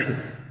what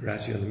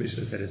Rashi on the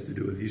Mishnah said has to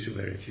do with Yishuv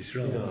Eretz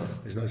Yisrael. Yeah.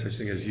 There's no such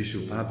thing as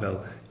Yishuv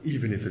Babel,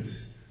 even if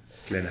it's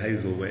Glen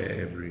Hazel, where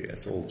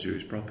it's all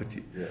Jewish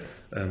property. Yeah.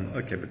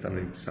 Okay, but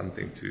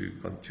something to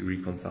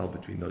reconcile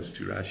between those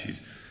two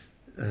Rashis.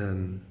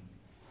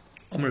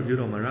 So Rav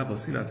Ada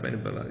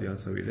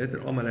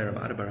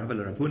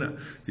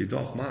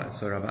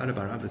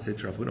Bar Abba said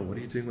to Ravuna, what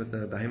are you doing with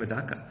the Behema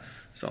Daka?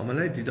 So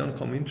Amalei Didon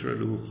Kom Intra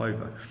Lu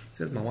Chayva.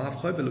 Says, my wife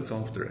Chayva looks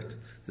after it.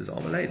 Says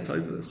Amalei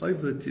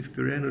Chayva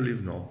Tifkerenu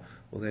Livno.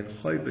 Well then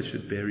Chayva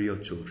should bury your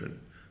children.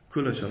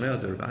 Kula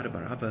Shanel de Rav Ada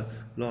Bar Abba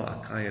Lo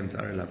Akayim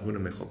Zare Lavuna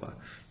Mechoba.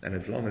 And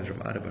as long as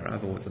Rav Ada Bar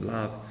Abba was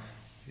alive,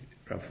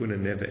 Ravuna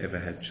never ever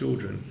had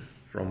children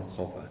from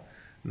Chova.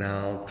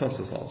 Now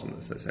Tosas asks on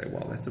this. They say,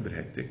 well, that's a bit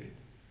hectic.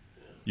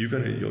 You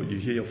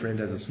hear your friend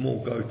has a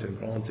small goat, and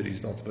granted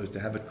he's not supposed to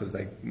have it because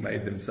they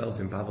made themselves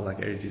in Bava like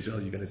Eretz Yisrael.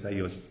 You're going to say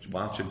your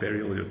wife should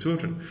bury all your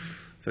children.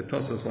 So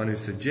Tosas one who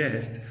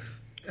suggests,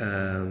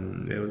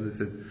 it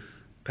says,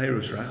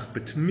 Perush Rach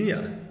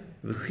Betmia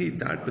v'chi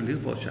darko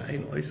livvo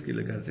she'ein oiski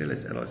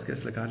legadeles el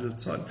oiskes legadel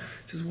tzon.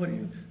 Says what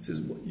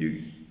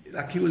you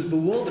like he was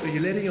bewildered. Are you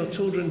letting your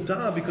children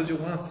die because your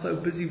wife's so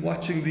busy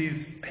watching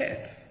these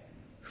pets?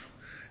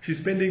 She's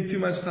spending too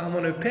much time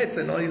on her pets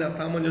and not enough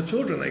time on your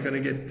children. They're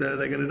going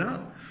to die.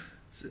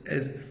 So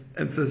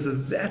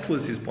that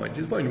was his point.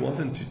 His point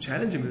wasn't to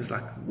challenge him. It was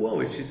like, whoa,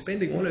 if she's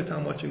spending all her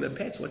time watching the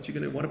pets, what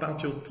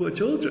about your poor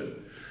children?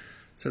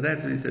 So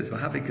that's what he says. And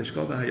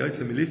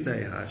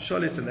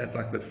that's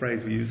like the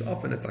phrase we use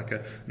often. It's like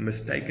a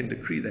mistaken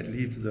decree that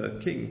leaves the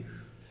king.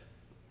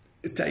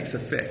 It takes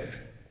effect.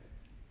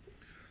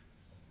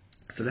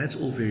 So that's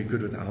all very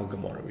good with our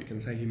Gemara. We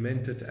can say he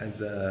meant it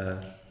as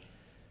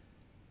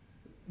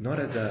not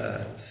as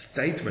a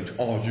statement,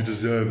 you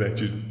deserve that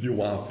your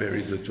wife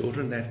buries the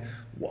children,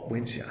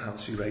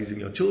 how's she raising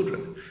your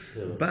children?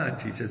 Yeah.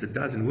 But he says it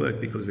doesn't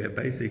work because we have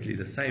basically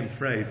the same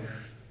phrase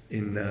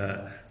in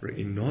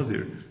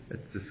Nazir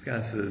that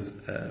discusses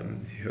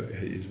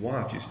his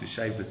wife used to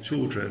shave the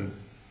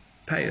children's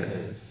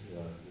payas.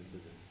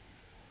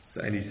 So,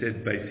 and he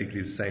said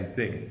basically the same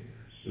thing.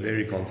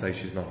 Mary can't say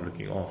she's not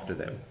looking after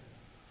them.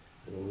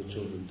 And all the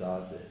children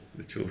died there.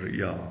 The children,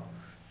 yeah.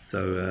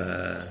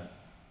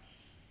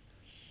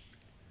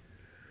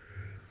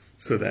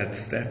 So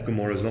that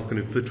Gemara is not going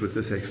to fit with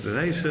this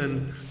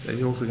explanation. And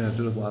you're also going to have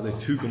to look why there are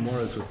two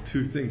Gemaras with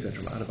two things. That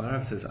Rav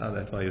Barav says,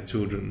 that's why your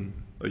children,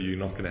 or you're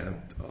not going to have,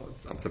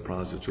 I'm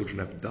surprised your children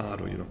have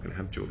died, or you're not going to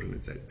have children,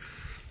 etc.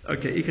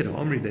 Okay, Ikad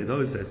Omri, there are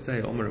those that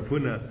say, Omer of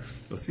Huna,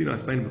 Yosina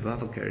Spain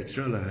Bavel Keretz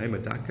Shrola,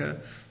 Heimadaka,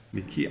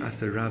 Miki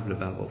Asa Rav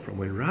Lebavel. From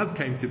when Rav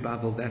came to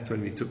Bavel, that's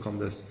when we took on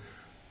this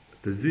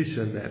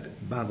position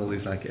that Bavel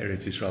is like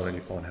Eretz Yisrael and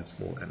you can't have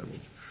small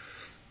animals.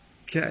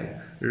 Okay,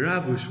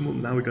 Rav Ushmul,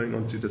 now we're going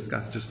on to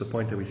discuss just the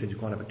point that we said you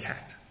can't have a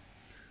cat.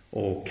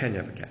 Or can you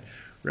have a cat?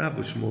 Rav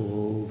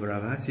Ushmul,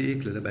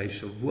 V'Ravasi, L'Lebei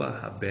Shavua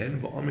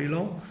Haben, V'Omri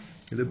Lo,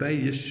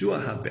 L'Lebei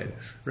Yeshua Haben.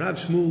 Rav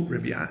Shmuel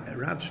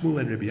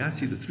and Rabbi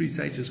Yassi, the three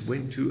sages,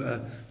 went to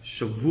a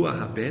Shavua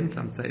Haben.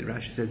 Some say,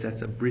 Rashi says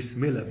that's a bris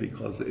milah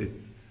because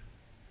it's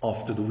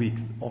after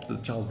the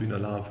child's been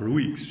alive for a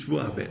week,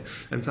 Shvua Haben.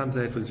 And some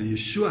say it was a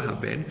Yeshua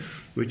Haben,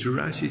 which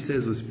Rashi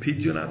says was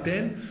Pidyon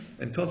Haben.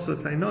 And Tosfos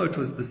say no, it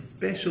was the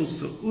special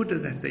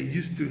Su'udah that they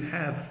used to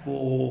have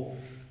for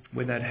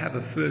when they'd have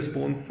a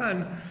firstborn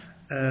son.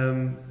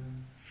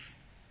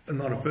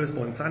 Not a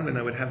firstborn son, when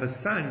they would have a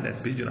son,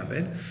 that's Pidyon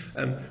Haben.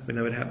 When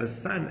they would have a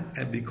son,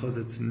 and because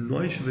it's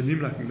Noish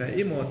V'Nimlach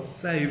M'Na'imot,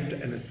 saved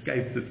and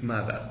escaped its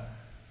mother.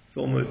 It's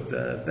almost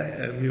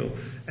meal.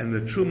 And the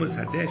Trumas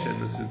Hadesh,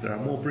 and this is the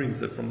Ramah brings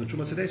that from the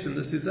Trumas Hadesh, and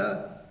this is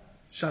a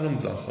Shalom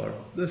Zachor.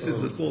 This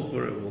is the source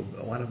for it.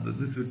 One of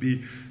this would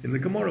be in the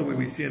Gemara where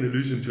we see an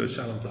allusion to a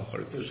Shalom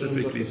Zachor. It's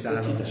specifically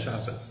done on the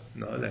Shabbos.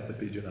 No, that's a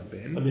Pidyon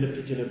Haben. I mean a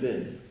Pidyon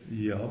Haben.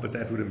 Yeah, but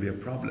that wouldn't be a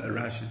problem.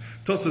 Rashi,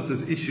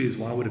 Tosfos' issue is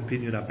why would a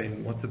Pidyon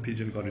Haben? What's a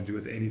Pidyon got to do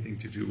with anything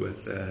to do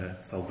with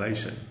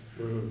salvation?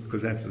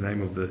 Because that's the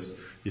name of this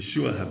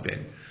Yeshua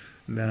Haben.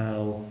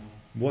 Now,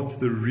 what's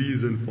the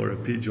reason for a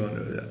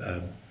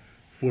Pidyon,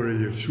 for a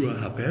Yeshua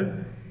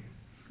Haben?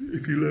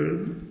 If you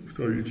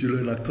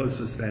learn like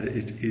Tosfos that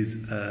it is,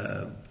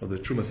 or the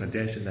Trumas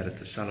Hadesh, and that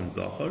it's a Shalom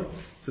Zachor.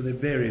 So there are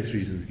various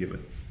reasons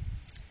given.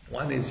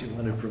 One is you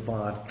want to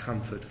provide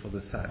comfort for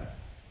the son.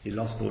 He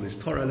lost all his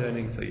Torah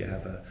learning, so you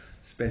have a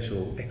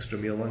special extra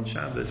meal on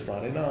Shabbos,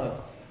 Friday night,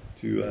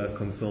 to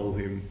console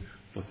him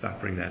for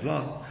suffering that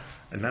loss.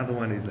 Another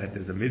one is that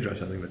there's a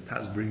midrash, I think that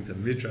Taz brings a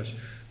midrash,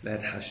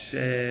 that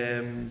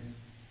Hashem,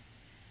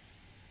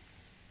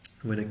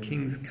 when a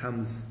king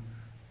comes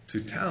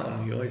to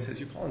town, he always says,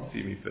 you can't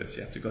see me first,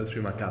 you have to go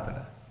through my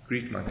governor.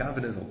 Greet my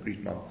governors or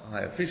greet my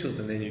high officials,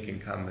 and then you can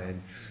come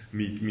and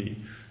meet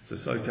me. So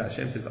to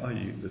Hashem says,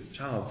 this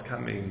child's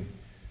coming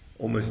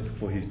almost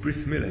for his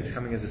bris milah, he's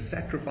coming as a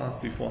sacrifice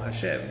before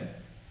Hashem.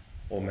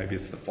 Or maybe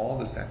it's the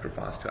father's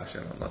sacrifice to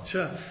Hashem, I'm not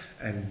sure.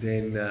 And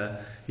then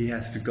he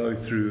has to go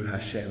through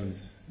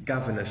Hashem's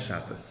governor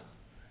Shabbos.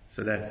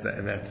 So that's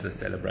the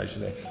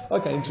celebration there.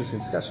 Okay, interesting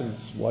discussion.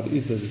 What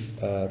is a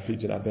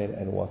Pidyon Haben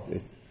and what's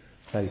its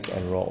place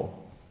and role?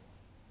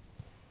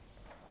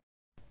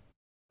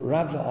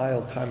 Rav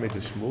la'ayel kaimei de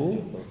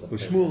Shmuel,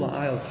 Shmuel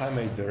la'ayel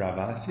kaimei de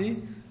Ravasi,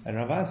 and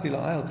Ravasi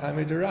la'ayel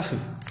kaimei de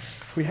Rav.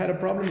 We had a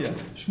problem here.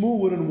 Shmuel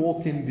wouldn't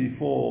walk in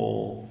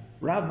before,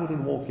 Rav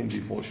wouldn't walk in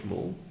before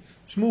Shmuel.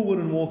 Shmuel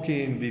wouldn't walk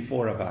in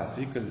before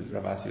Ravasi, because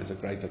Ravasi was a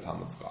greater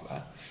Talmud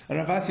scholar. And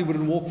Ravasi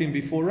wouldn't walk in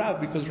before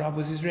Rav, because Rav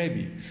was his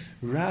Rebbe.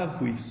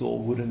 Rav, we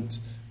saw,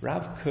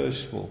 Rav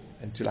cursed Shmuel,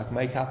 and to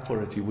make up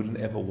for it, he wouldn't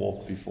ever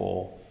walk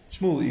before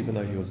Shmuel, even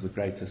though he was the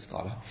greatest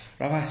scholar.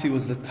 Ravasi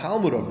was the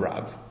Talmud of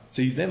Rav,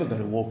 so he's never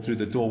going to walk through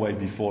the doorway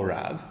before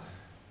Rav.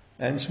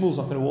 And Shmuel's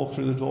not going to walk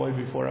through the doorway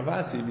before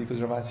Ravasi, because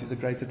Ravasi is a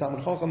greater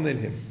Talmud Chacham than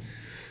him.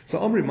 So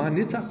Omri ma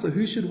nitach, so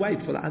who should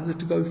wait for the other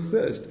to go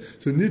first?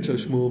 So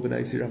nitach Shmuel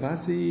b'nei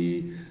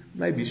Ravasi,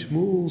 maybe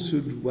Shmuel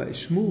should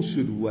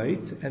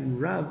wait, and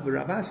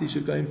Ravasi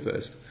should go in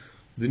first.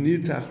 The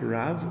nitach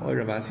Rav or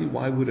Ravasi,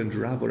 why wouldn't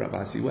Rav or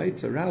Ravasi wait?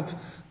 So Rav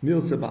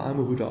milsa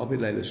ba'amu huda avid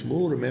leila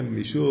Shmuel, remember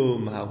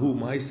mishum hahu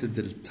ma'isa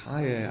del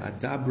taya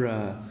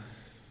adabra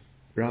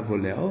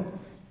Ravoleo.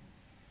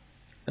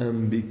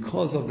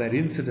 Because of that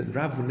incident,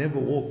 Rav would never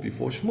walk in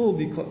before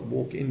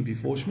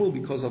Shmuel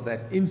because of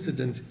that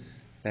incident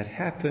that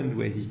happened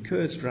where he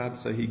cursed Rav,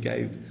 so he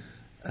gave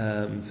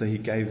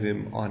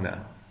him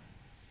honor.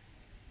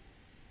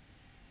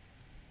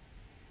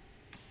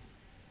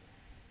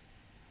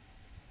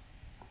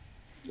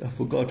 I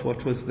forgot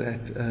what was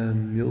that,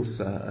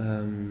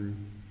 Milsa.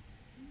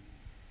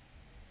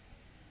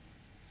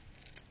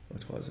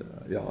 What was it?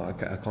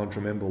 I can't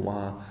remember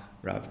why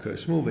Rav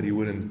cursed Shmuel, but he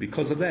wouldn't.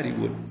 Because of that, he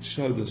would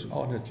show this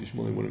honor to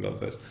Shmuel. He wouldn't go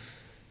first.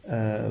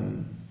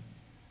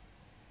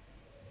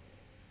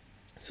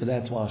 So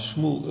that's why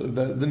Shmuel,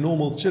 the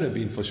normal should have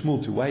been for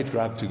Shmuel to wait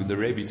Rav to the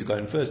Rebbe to go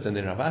in first, and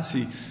then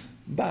Ravasi.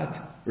 But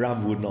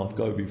Rav would not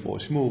go before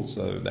Shmuel,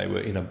 so they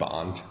were in a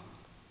band.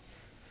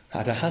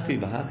 In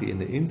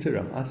the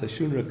interim,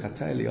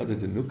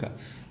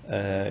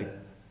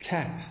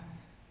 cat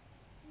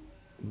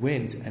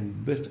went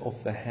and bit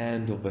off the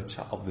hand of the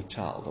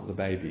child, of the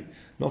baby.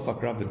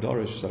 Nofak Rav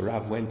Dorish, so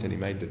Rav went and he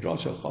made the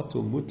drasha,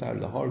 Chatul mutar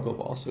lahargov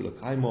asul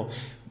l'kaimo.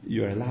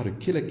 You're allowed to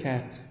kill a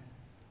cat.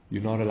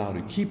 You're not allowed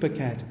to keep a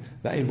cat.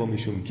 Ve'ein bo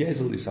mishum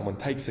gezel. If someone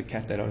takes a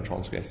cat, they don't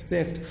transgress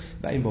theft.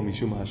 Ve'ein bo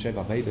mishum hashev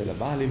aveda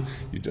levalim.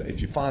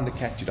 If you find the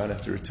cat, you don't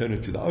have to return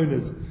it to the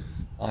owners.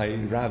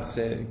 Rav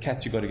said,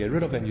 cats you got to get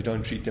rid of, and you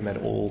don't treat them at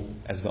all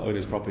as the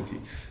owner's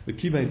property.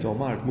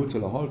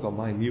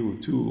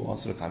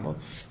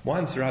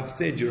 Once Rav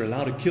said you're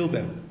allowed to kill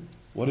them,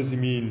 what does he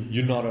mean?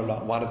 You're not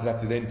allowed. Why does it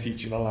have to then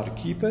teach you're not allowed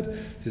to keep it?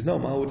 He says no.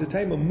 No,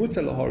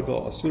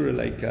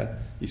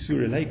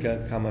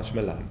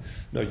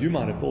 you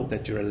might have thought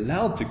that you're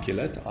allowed to kill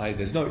it.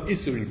 There's no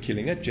issur in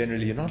killing it.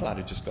 Generally, you're not allowed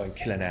to just go and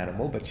kill an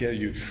animal, but here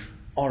you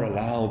are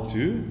allowed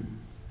to.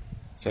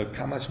 So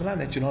kamash malan,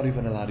 that you're not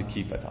even allowed to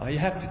keep it. You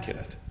have to kill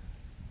it.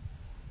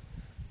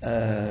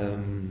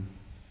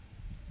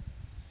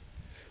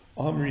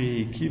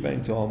 Amri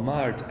kivain to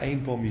amart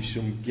ein bo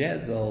mishum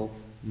gezel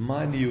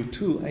maniu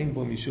tu ein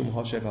bo mishum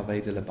hoshev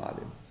aveda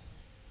lebalim.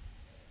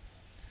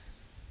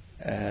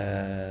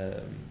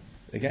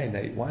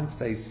 Again, once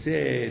they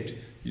said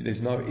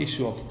there's no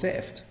issue of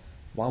theft,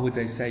 why would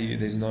they say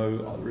there's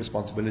no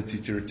responsibility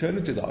to return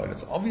it to the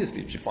owners?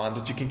 Obviously, if you find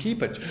it, you can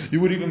keep it.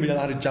 You would even be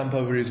allowed to jump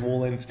over his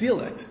wall and steal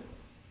it.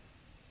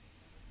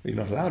 You're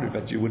not allowed to,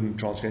 but you wouldn't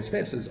transgress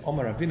theft. Says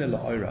Omar Avina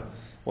la'ora.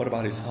 What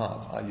about his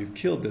heart? You've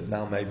killed it.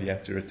 Now maybe you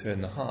have to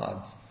return the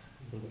hearts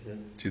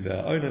to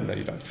the owner. No,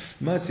 you don't.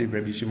 Mercy,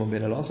 Rabbi Shimon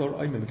ben Elazar.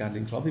 I'm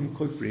megadling klavim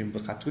kofrim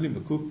b'chatulim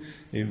b'kuf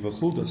in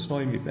v'chulda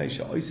snoim mipnei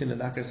she'oisin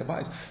and akres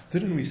habayis.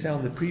 Didn't we say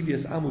on the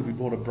previous Amud we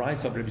brought a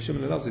brayso of Rabbi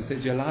Shimon ben Elazar? It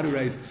says you're allowed to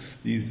raise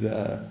these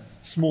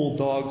small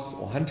dogs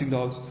or hunting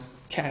dogs,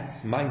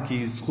 cats,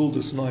 monkeys,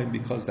 chulda snoim,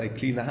 because they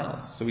clean the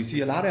house. So we see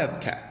you're allowed to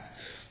have cats.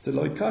 So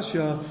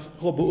loikasha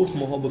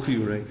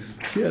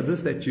here,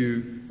 this that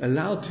you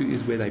allowed to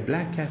is where they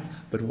black cats,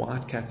 but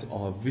white cats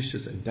are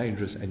vicious and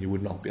dangerous, and you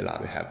would not be allowed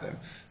to have them.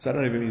 So I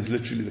don't even mean it's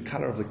literally the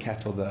color of the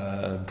cat or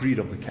the breed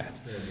of the cat.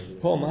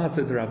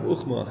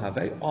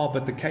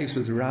 But the case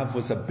with Rav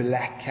was a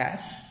black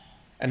cat,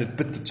 and it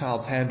bit the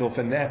child's hand off,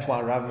 and that's why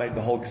Rav made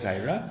the whole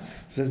gzeira.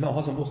 Says no,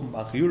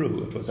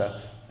 it was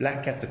a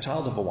black cat, the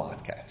child of a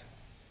white cat.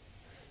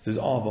 Says,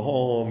 but didn't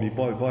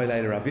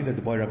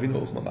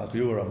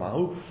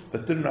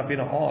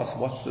Ravina ask,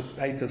 what's the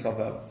status of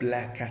a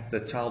black cat, the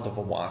child of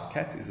a white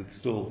cat? Is it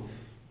still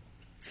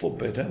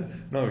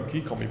forbidden? No,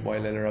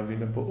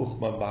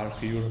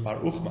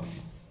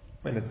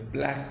 when it's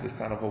black, the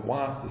son of a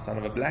white, the son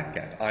of a black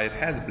cat. It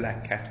has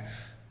black cat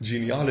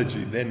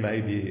genealogy, then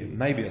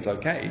maybe it's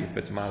okay if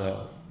its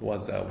mother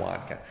was a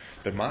white cat.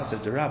 But Ma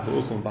said to Rab,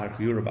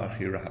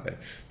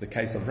 the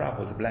case of Rab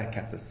was a black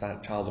cat, the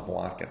child of a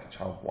white cat, the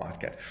child of a white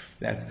cat.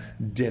 That's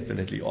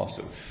definitely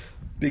awesome.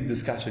 Big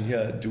discussion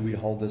here. Do we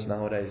hold this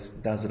nowadays?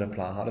 Does it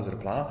apply? How does it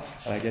apply?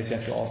 And I guess you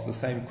have to ask the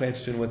same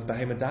question with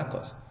behemoth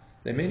dakos.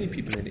 There are many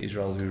people in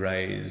Israel who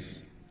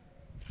raise,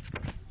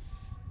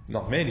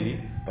 not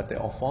many, but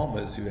there are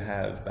farmers who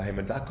have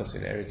behemoth dakos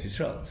in Eretz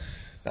Yisrael.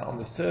 Now, on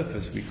the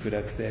surface, we could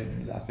have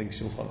said, I think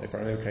Shulchan, if I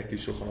remember correctly,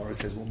 Shulchan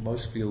Aruch says, well,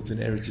 most fields in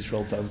Eretz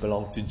Yisrael don't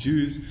belong to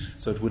Jews,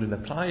 so it wouldn't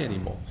apply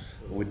anymore.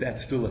 Would that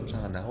still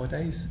apply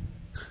nowadays?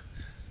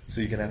 So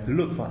you're going to have to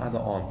look for other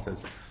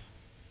answers.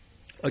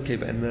 Okay,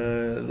 but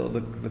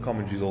the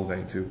commentary is all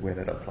going to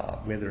whether it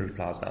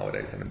applies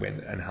nowadays and when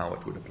and how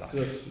it would apply. So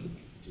lots to look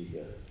into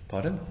here.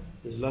 Pardon?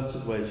 There's lots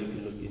of ways you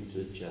can look into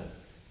it, Jack.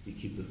 You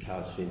keep the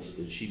cows fenced,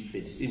 the sheep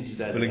fenced into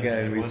that. But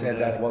again, we said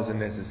that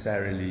wasn't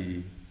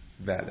necessarily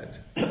valid.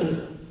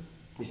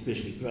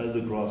 Especially grow the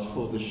grass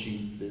for the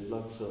sheep. There's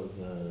lots of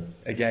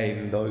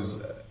again,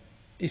 those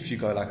if you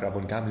go like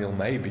Rabban Gamliel,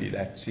 maybe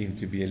that seemed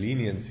to be a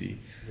leniency,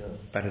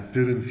 but it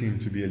didn't seem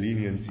to be a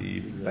leniency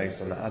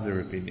based on the other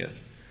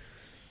opinions.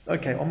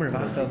 Okay, Omer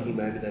I'm thinking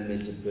maybe they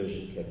meant a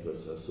Persian cat,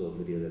 because I saw a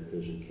video that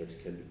Persian cats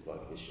can be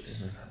quite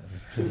vicious.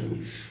 So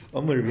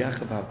we're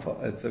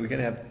going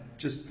to have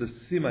just the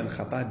Siman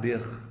Chabad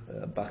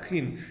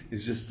Bachin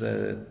is just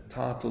the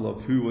title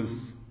of who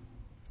was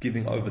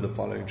giving over the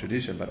following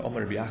tradition. But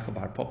Omer Rabbi Acha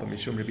bar Papa,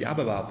 Mishum Rabbi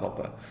Abba bar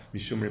Papa,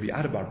 Mishum Rabbi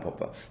Ada bar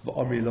Papa,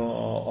 V'Omri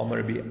lo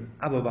Omer Rabbi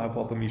Abba bar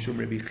Papa, Mishum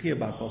Rabbi Chia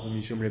bar Papa,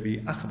 Mishum Rabbi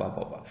Acha bar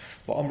Papa,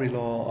 V'Omri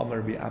lo Omer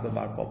Rabbi Abba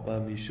bar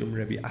Papa, Mishum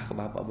Rabbi Acha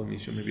bar Papa,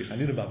 Mishum Rabbi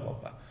Chanina bar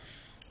Papa.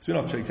 So we're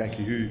not sure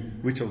exactly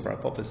which of our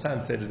Papa's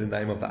sons said it in the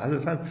name of the other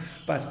sons,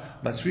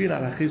 but Masriyan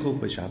ala Chichuch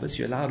b'Shabbos,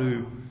 you're allowed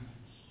to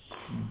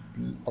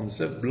on the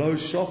surf blow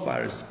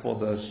shofars for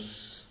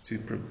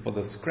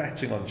the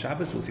scratching on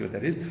Shabbos. We'll see what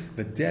that is.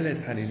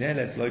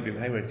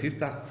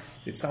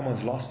 If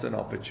someone's lost an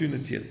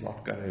opportunity, it's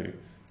not going to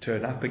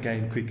turn up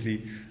again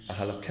quickly.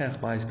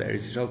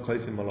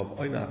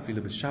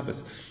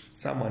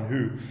 Someone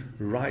who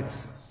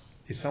writes,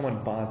 if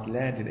someone buys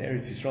land in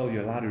Eretz Yisrael,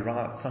 you're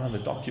allowed to sign the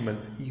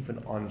documents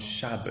even on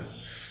Shabbos.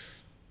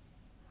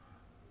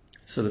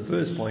 So the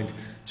first point,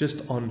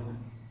 just on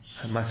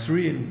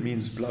Masriyan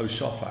means blow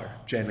shofar.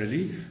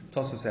 Generally,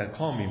 Tosa say it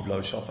can't mean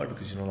blow shofar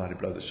because you're not allowed to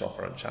blow the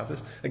shofar on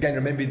Shabbos. Again,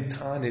 remember in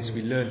Tanis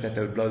we learned that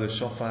they would blow the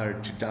shofar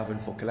to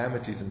daven for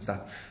calamities and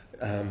stuff.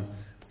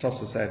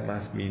 Tosa say it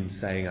must mean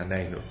saying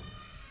Aneinu,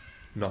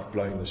 not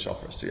blowing the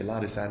shofar. So you're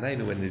allowed to say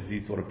Aneinu when there's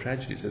these sort of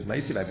tragedies. It says,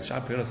 Meisiv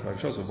Avishab Piros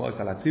Magshos of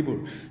Voice Ala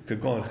Tzibur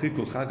Kagon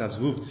Chikul Chagav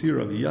Zvuv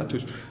Tzira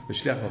V'Yatush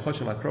V'Shliach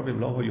V'Choshem Akrovim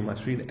Loho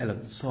Yumatrin El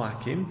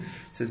Tzoakim. It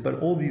says, but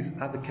all these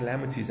other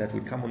calamities that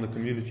would come on the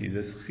community,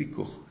 this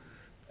Chikuch.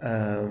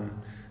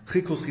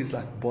 Chikuch is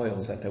like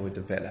boils that they would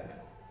develop.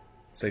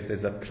 So if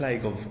there's a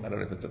plague of, I don't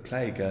know if it's a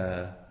plague,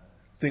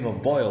 thing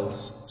of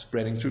boils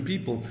spreading through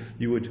people,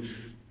 you would,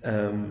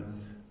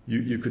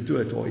 you could do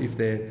it. Or if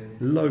they're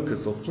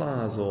locusts or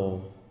flies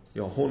or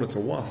hornets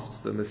or wasps,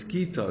 the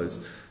mosquitoes,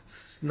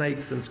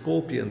 snakes and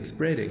scorpions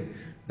spreading,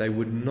 they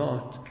would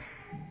not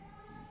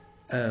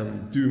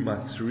do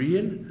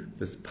masriyan,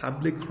 this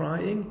public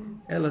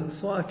crying. Ela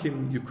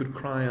tzakim, you could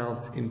cry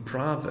out in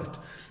private.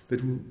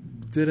 But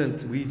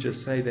didn't we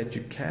just say that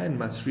you can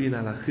masriyan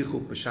ala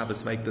chichuch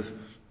b'Shabbos, make this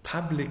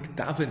public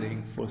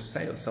davening for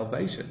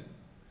salvation?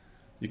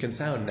 You can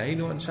say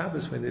Oneinu on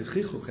Shabbos when there's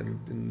chichuch, and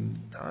in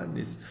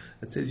Tanis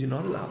it says you're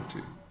not allowed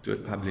to do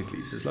it publicly.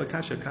 It says lo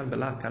kasher kan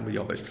belach kan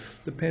b'yobesh.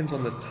 Depends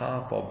on the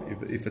type of,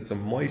 if it's a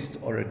moist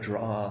or a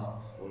dry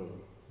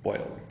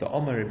boil. The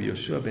Omar Rabbi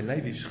Yoshua ben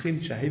Levi shchin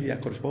shahevi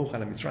HaKadosh Baruch Hu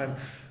ala Mitzrayim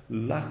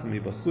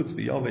lachmi b'chutz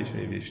v'yovesh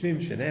v'yishnim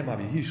shene'emar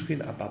v'hi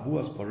shchin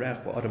ababuas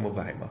porech ba'adam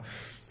uvayma.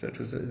 So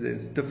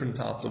there's different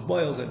types of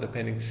boils, and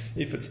depending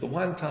if it's the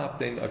one type,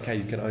 then okay,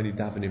 you can only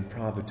daven in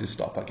private to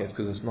stop, I guess,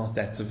 because it's not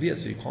that severe,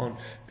 so you can't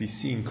be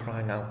seen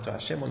crying out to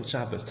Hashem on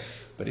Shabbos.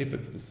 But if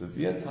it's the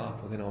severe type,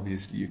 well, then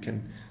obviously you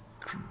can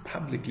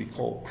publicly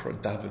call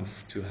daven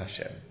to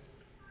Hashem.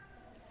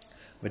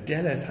 When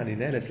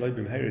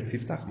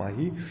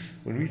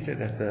we say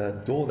that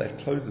the door that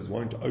closes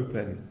won't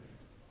open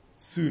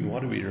soon,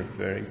 what are we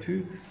referring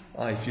to?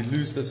 If you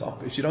lose this,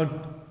 if you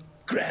don't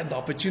grab the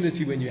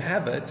opportunity when you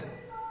have it,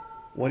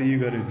 what are you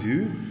going to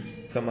do?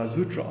 So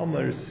Mazutra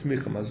Amar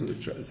Smicha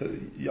Mazutra. So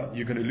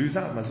you're going to lose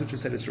out. Mazutra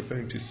said it's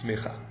referring to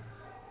Smicha.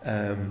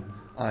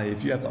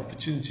 If you have the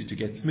opportunity to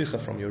get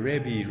Smicha from your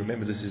Rebbe,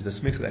 remember this is the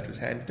Smicha that was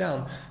handed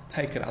down,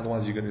 take it,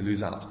 otherwise you're going to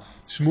lose out.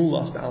 Shmuel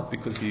lost out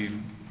because the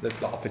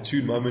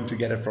opportune moment to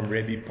get it from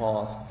Rebbe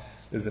passed.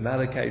 There's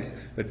another case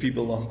that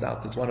people lost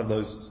out. It's one of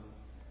those,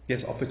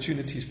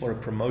 opportunities for a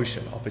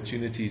promotion,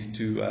 opportunities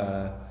to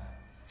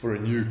for a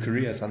new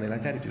career, something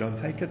like that. If you don't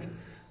take it,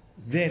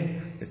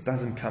 then it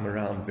doesn't come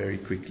around very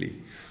quickly.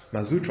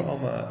 Mazutra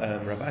Omar,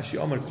 Ravashi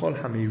Omar Kol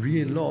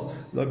Hamiriyin Lo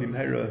Lo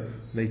Bimhera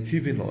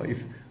Meitivin Lo.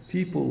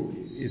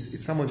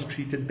 If someone's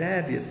treated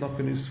badly, it's not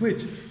going to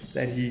switch,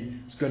 that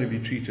he's going to be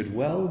treated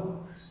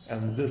well,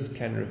 and this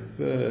can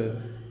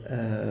refer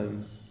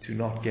to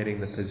not getting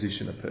the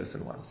position a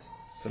person wants.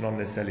 So not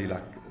necessarily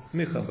like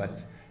smicha,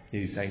 but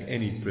he's saying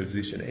any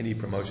position, any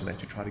promotion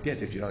that you try to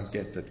get, if you don't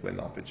get it when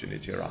the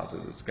opportunity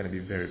arises, it's going to be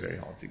very, very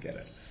hard to get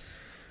it.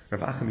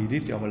 Rav Achim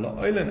Yitifti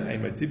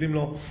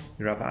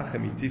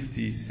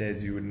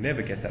says you would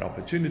never get that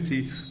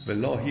opportunity.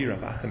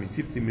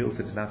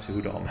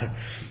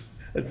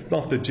 It's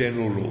not the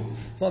general rule.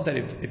 It's not that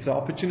if the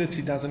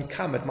opportunity doesn't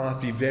come, it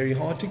might be very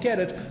hard to get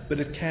it, but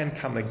it can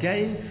come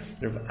again.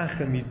 Rav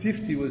Achim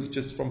Yitifti was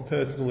just from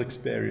personal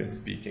experience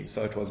speaking.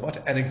 So it was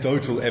what?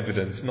 Anecdotal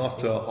evidence, not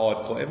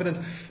hardcore evidence.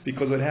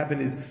 Because what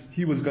happened is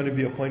he was going to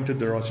be appointed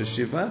the Rosh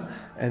Hashiva,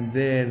 and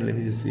then, let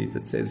me just see if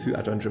it says who,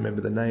 I don't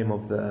remember the name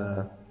of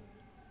the...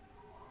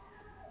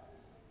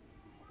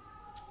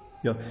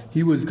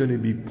 he was going to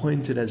be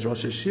appointed as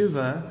Rosh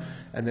Hashiva,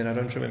 and then I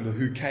don't remember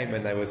who came,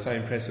 and they were so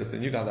impressed with the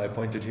new guy, they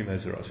appointed him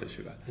as a Rosh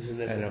Hashiva. Isn't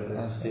that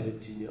a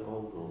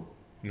 17-year-old? Or?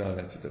 No,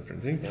 that's a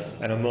different thing. Yeah.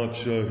 And I'm not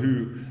sure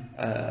who,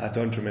 I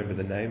don't remember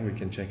the name, we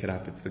can check it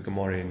up, it's the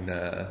Gemara in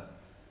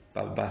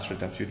Bava Basra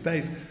Tafshut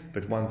Beis,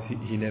 but once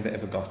he never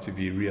ever got to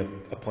be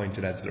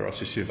reappointed as the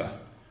Rosh Hashiva.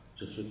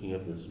 Just looking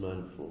up this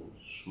man for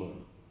Shema.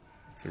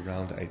 It's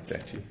around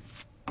 8:30.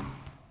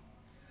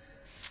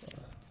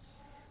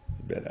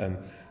 But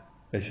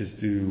let's just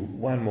do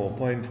one more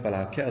point. So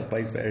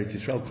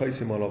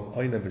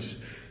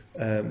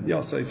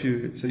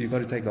you've got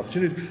to take the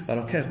opportunity.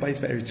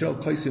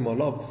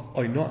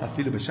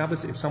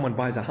 If someone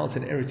buys a house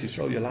in Eretz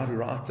Yisrael, you're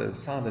allowed to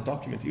sign the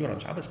document. You're on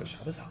Shabbos, but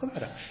Shabbos,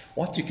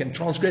 what, you can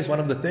transgress one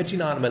of the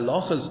 39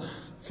 melachas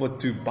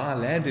to buy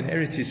land in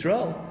Eretz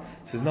Yisrael?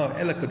 It says no.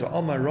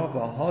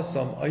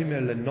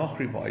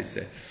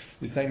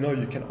 He's saying no,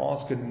 you can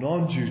ask a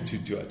non-Jew to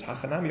do it.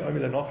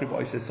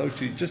 So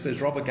too, just as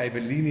Robert gave a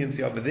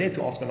leniency over there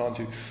to ask a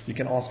non-Jew, you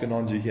can ask a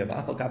non-Jew here.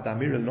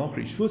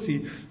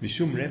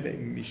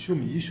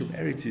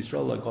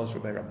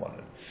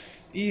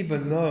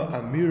 Even though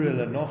Amir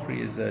al-Nochri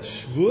is a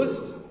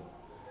shvus,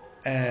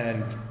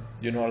 and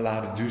you're not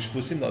allowed to do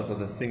shvusim, those are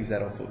the things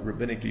that are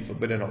rabbinically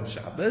forbidden on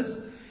Shabbos,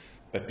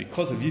 But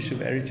because of Yishuv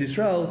Eretz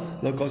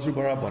Yisrael, Lo Gozru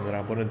Barabban, the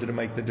Rabbanan didn't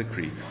make the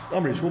decree.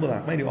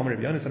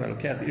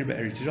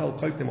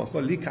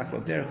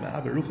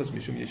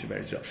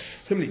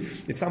 Similarly,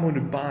 if someone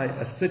would buy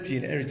a city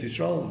in Eretz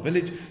Yisrael, a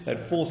village, they'd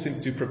force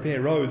him to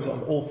prepare roads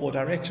on all four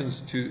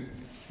directions to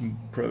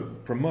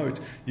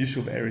promote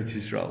Yishuv Eretz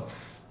Yisrael.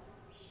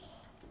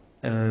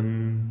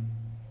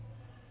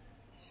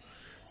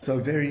 So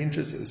very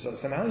interesting.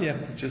 So now you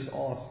have to just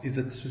ask, is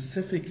it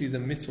specifically the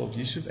mitzvah of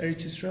Yishuv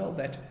Eretz Yisrael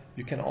that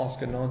you can ask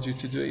a non-Jew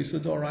to do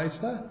Isur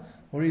D'Oraisa?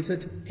 Or is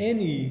it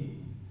any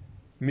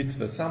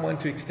mitzvah, someone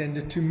to extend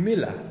it to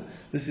Milah?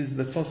 This is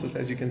the Tosfos,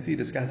 as you can see,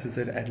 discusses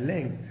it at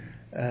length.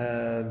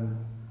 That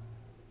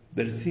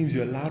it seems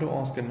you're allowed to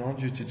ask a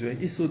non-Jew to do an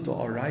Isur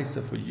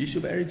D'Oraisa for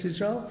Yishuv Eretz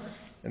Yisrael,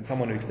 and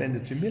someone to extend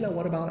it to Milah.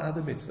 What about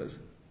other mitzvahs?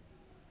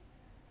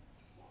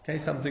 Okay,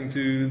 something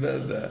to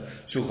the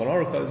Shulchan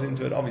Aruch goes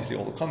into it, obviously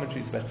all the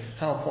commentaries, but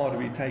how far do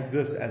we take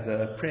this as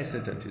a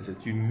precedent? Is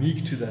it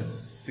unique to the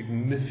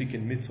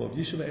significant mitzvah of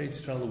Yishuv Eretz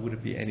Yisrael, or would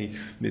it be any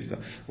mitzvah?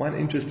 One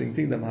interesting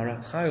thing that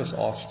Maharatz Chayos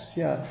asks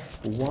here,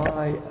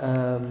 why,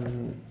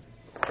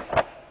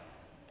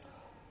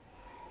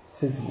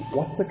 says,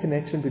 what's the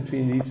connection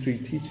between these three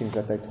teachings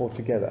that they taught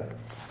together?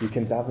 You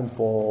can daven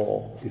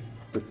for, if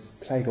this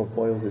plague of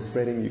boils is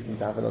spreading, you can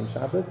daven on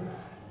Shabbos.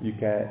 You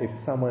can, if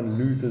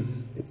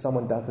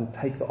someone doesn't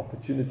take the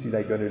opportunity,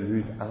 they're going to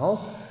lose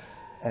out.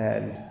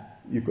 And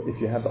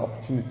if you have the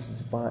opportunity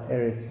to buy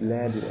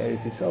land in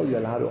Eretz Yisrael, you're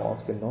allowed to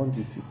ask a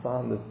non-Jew to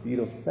sign this deed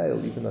of sale,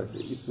 even though it's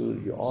an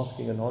Isur, you're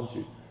asking a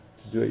non-Jew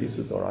to do an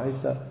Isur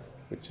D'Oraisa,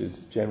 which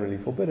is generally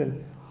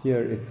forbidden.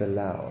 Here it's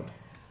allowed.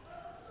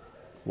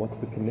 What's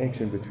the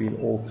connection between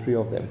all three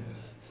of them?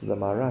 So the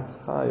Maharatz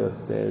Chayos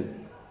says,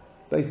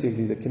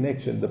 basically the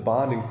connection, the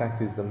binding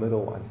factor is the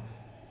middle one.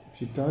 If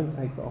you don't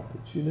take the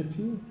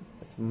opportunity,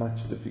 it's much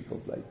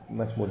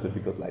more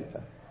difficult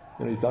later.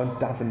 You don't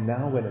daven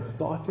now when it's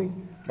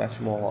starting, much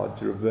more hard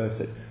to reverse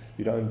it.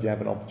 You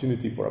have an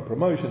opportunity for a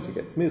promotion, to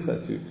get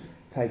smicha, to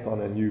take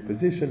on a new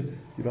position.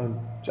 You don't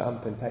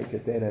jump and take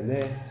it then and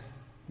there.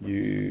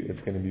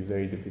 It's going to be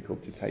very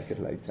difficult to take it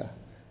later.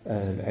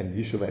 And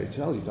Yishuv Eretz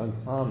Yisrael, you don't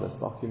sign this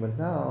document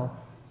now.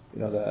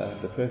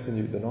 The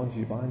person, the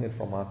non-Jew buying it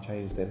from might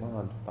change their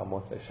mind by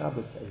Motzei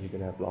Shabbos, and you're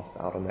going to have lost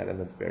out on that,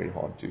 and it's very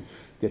hard to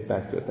get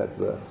back to it. That's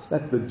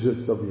the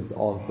gist of his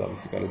answer.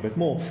 I've got a bit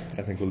more, but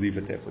I think we'll leave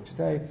it there for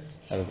today.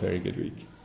 Have a very good week.